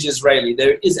average Israeli,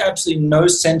 there is absolutely no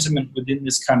sentiment within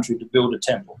this country to build a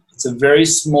temple. It's a very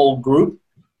small group,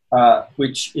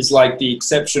 which is like the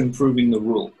exception proving the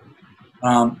rule.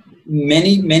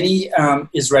 Many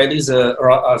Israelis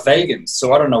are vegans,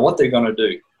 so I don't know what they're going to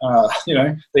do.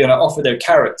 They're going to offer their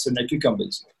carrots and their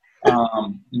cucumbers.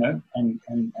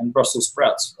 And Brussels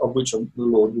sprouts, of which the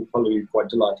Lord will probably be quite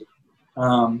delighted.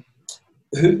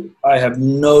 I have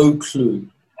no clue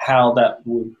how that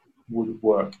would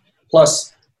work.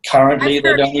 Plus, currently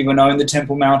they don't even own the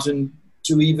Temple Mountain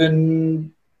to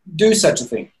even do such a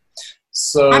thing.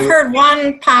 So I've heard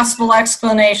one possible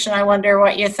explanation. I wonder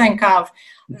what you think of.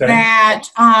 Okay. That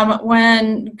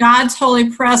when God's holy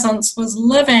presence was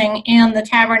living in the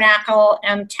tabernacle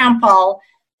and temple,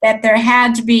 that there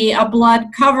had to be a blood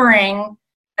covering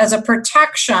as a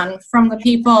protection from the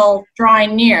people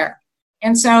drawing near.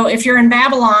 And so if you're in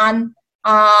Babylon,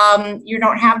 you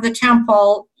don't have the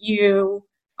temple, you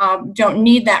don't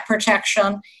need that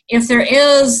protection. If there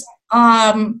is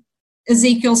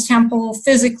Ezekiel's temple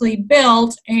physically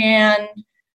built and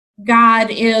God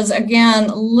is again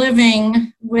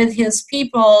living with his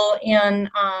people in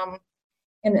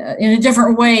a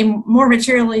different way, more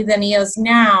materially than he is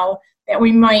now, that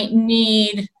we might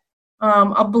need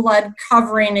a blood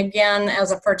covering again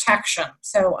as a protection.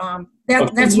 So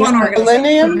that's one argument.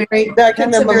 Millennium, back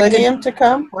in the millennium to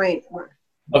come. Point.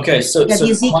 Okay, so Yeah,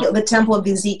 the temple of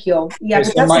Ezekiel. Yeah, okay,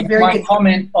 but that's my a very good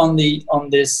comment on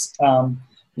this.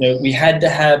 We had to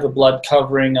have a blood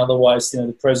covering, otherwise,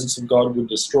 the presence of God would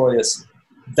destroy us.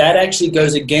 That actually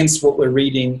goes against what we're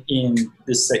reading in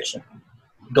this section.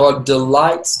 God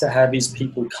delights to have his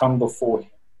people come before him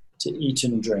to eat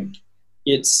and drink.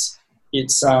 It's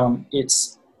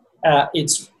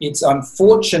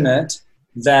unfortunate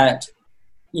that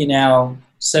in our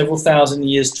several thousand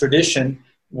years tradition,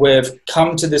 we've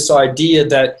come to this idea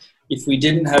that if we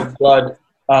didn't have blood,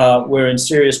 we're in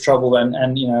serious trouble, and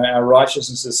our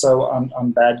righteousness is so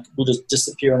bad, we'll just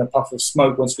disappear in a puff of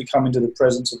smoke once we come into the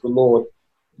presence of the Lord.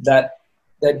 That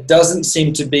doesn't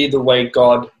seem to be the way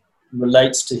God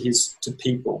relates to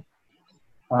people.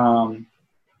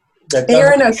 That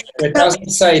doesn't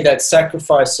say that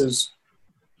sacrifices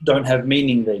don't have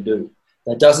meaning. They do.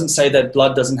 That doesn't say that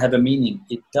blood doesn't have a meaning.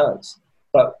 It does.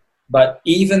 But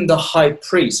even the high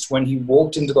priest, when he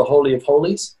walked into the Holy of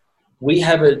Holies, we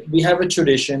have a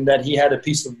tradition that he had a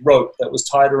piece of rope that was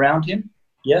tied around him.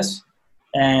 Yes,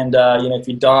 and if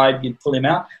he died, you'd pull him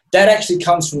out. That actually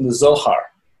comes from the Zohar.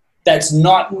 That's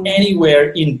not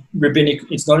anywhere in rabbinic.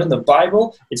 It's not in the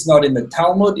Bible. It's not in the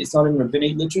Talmud. It's not in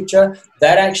rabbinic literature.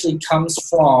 That actually comes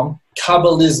from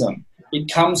Kabbalism. It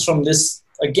comes from this,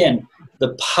 again,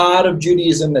 the part of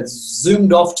Judaism that's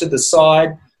zoomed off to the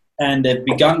side, and they've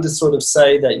begun to sort of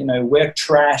say that, we're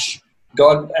trash,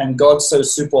 God's so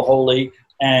super holy,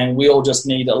 and we all just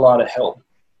need a lot of help.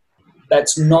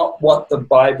 That's not what the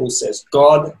Bible says.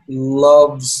 God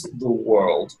loves the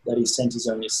world that he sent his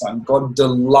only son. God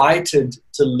delighted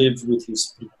to live with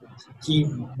his people. He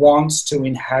wants to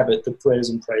inhabit the prayers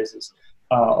and praises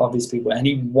of his people, and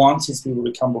he wants his people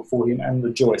to come before him and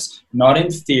rejoice, not in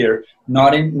fear,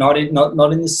 not in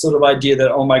this sort of idea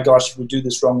that, oh my gosh, if we do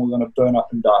this wrong, we're going to burn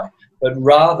up and die, but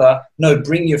rather, no,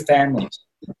 bring your families,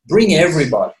 bring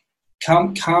everybody,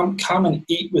 come and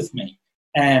eat with me.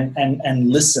 And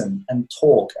listen and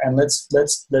talk, and let's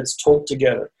talk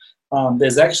together.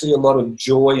 There's actually a lot of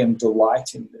joy and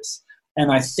delight in this,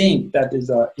 and I think that is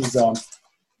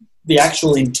the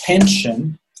actual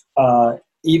intention,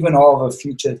 even of a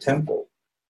future temple,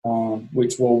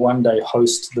 which will one day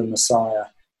host the Messiah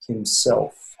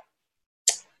himself.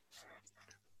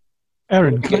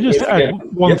 Aaron, can I just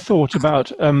add one thought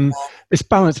about this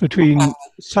balance between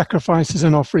sacrifices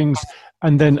and offerings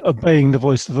and then obeying the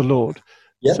voice of the Lord?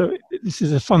 Yep. So this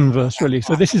is a fun verse, really.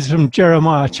 So this is from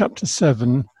Jeremiah chapter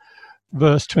 7,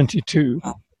 verse 22,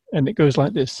 and it goes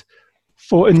like this.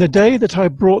 For in the day that I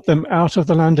brought them out of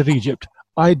the land of Egypt,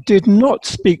 I did not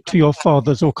speak to your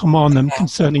fathers or command them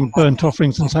concerning burnt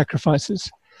offerings and sacrifices.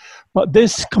 But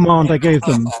this command I gave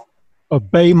them,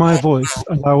 obey my voice,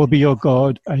 and I will be your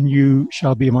God, and you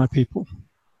shall be my people.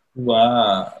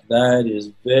 Wow, that is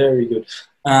very good.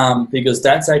 Because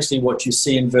that's actually what you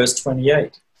see in verse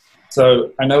 28.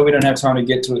 So I know we don't have time to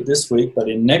get to it this week, but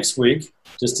in next week,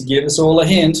 just to give us all a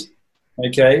hint,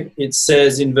 okay, it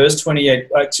says in verse 28,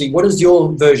 actually, what does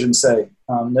your version say,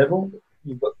 Neville?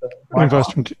 You've got the verse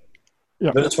 20,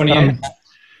 yeah. Verse 28.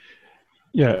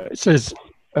 It says,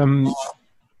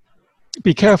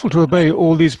 be careful to obey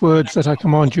all these words that I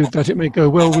command you, that it may go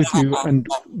well with you and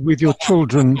with your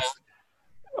children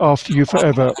after you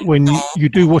forever, when you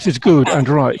do what is good and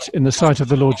right in the sight of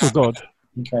the Lord your God.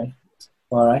 Okay.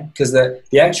 All right, because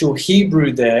the actual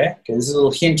Hebrew there, okay, this is a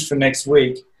little hint for next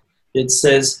week, it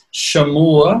says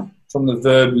shamur from the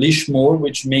verb lishmor,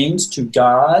 which means to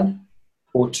guard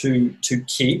or to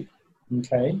keep,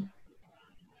 okay?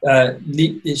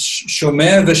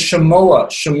 Shomer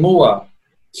v'shamua,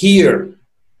 hear,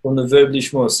 from the verb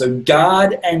lishmor. So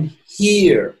guard and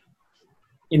hear,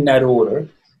 in that order,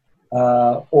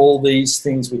 all these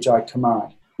things which I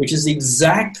command, which is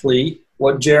exactly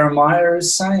what Jeremiah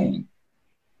is saying.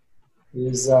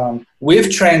 We've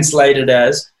translated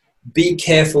as be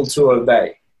careful to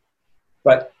obey,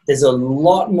 but there's a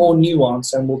lot more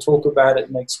nuance, and we'll talk about it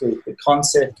next week. The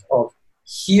concept of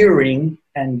hearing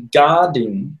and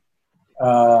guarding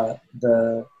and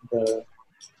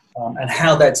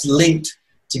how that's linked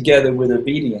together with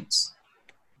obedience.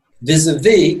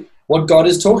 Vis-a-vis what God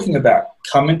is talking about.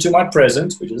 Come into my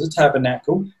presence, which is a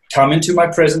tabernacle. Come into my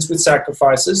presence with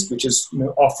sacrifices, which is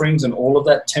offerings and all of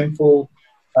that temple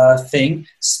thing.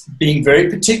 Being very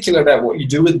particular about what you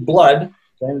do with blood,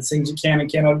 okay, the things you can and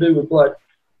cannot do with blood.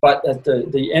 But at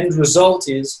the end result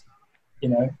is,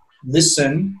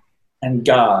 listen and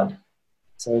guard.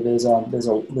 So there's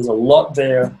a lot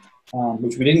there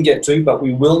which we didn't get to, but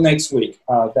we will next week.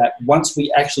 That once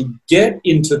we actually get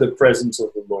into the presence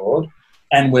of the Lord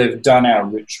and we've done our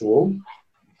ritual,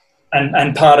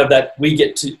 and part of that we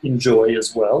get to enjoy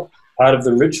as well. Part of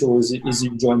the ritual is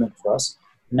enjoyment for us.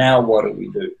 Now what do we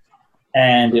do?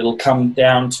 And it'll come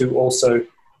down to also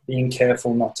being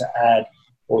careful not to add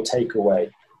or take away.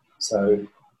 So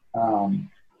I'm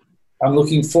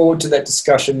looking forward to that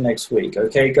discussion next week.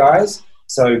 Okay, guys?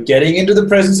 So getting into the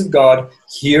presence of God,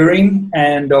 hearing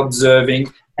and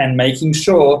observing, and making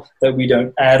sure that we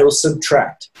don't add or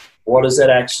subtract. What does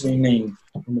that actually mean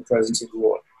in the presence of the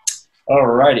Lord? All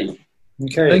righty.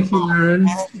 Okay. Thank you, Aaron.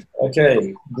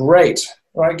 Okay, great.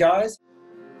 All right, guys.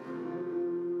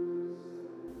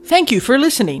 Thank you for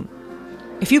listening.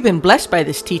 If you've been blessed by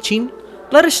this teaching,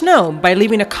 let us know by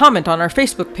leaving a comment on our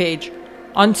Facebook page,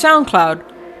 on SoundCloud,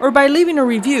 or by leaving a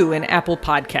review in Apple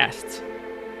Podcasts.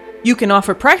 You can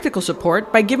offer practical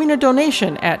support by giving a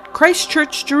donation at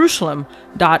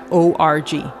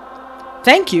christchurchjerusalem.org.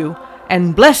 Thank you,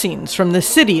 and blessings from the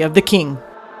City of the King.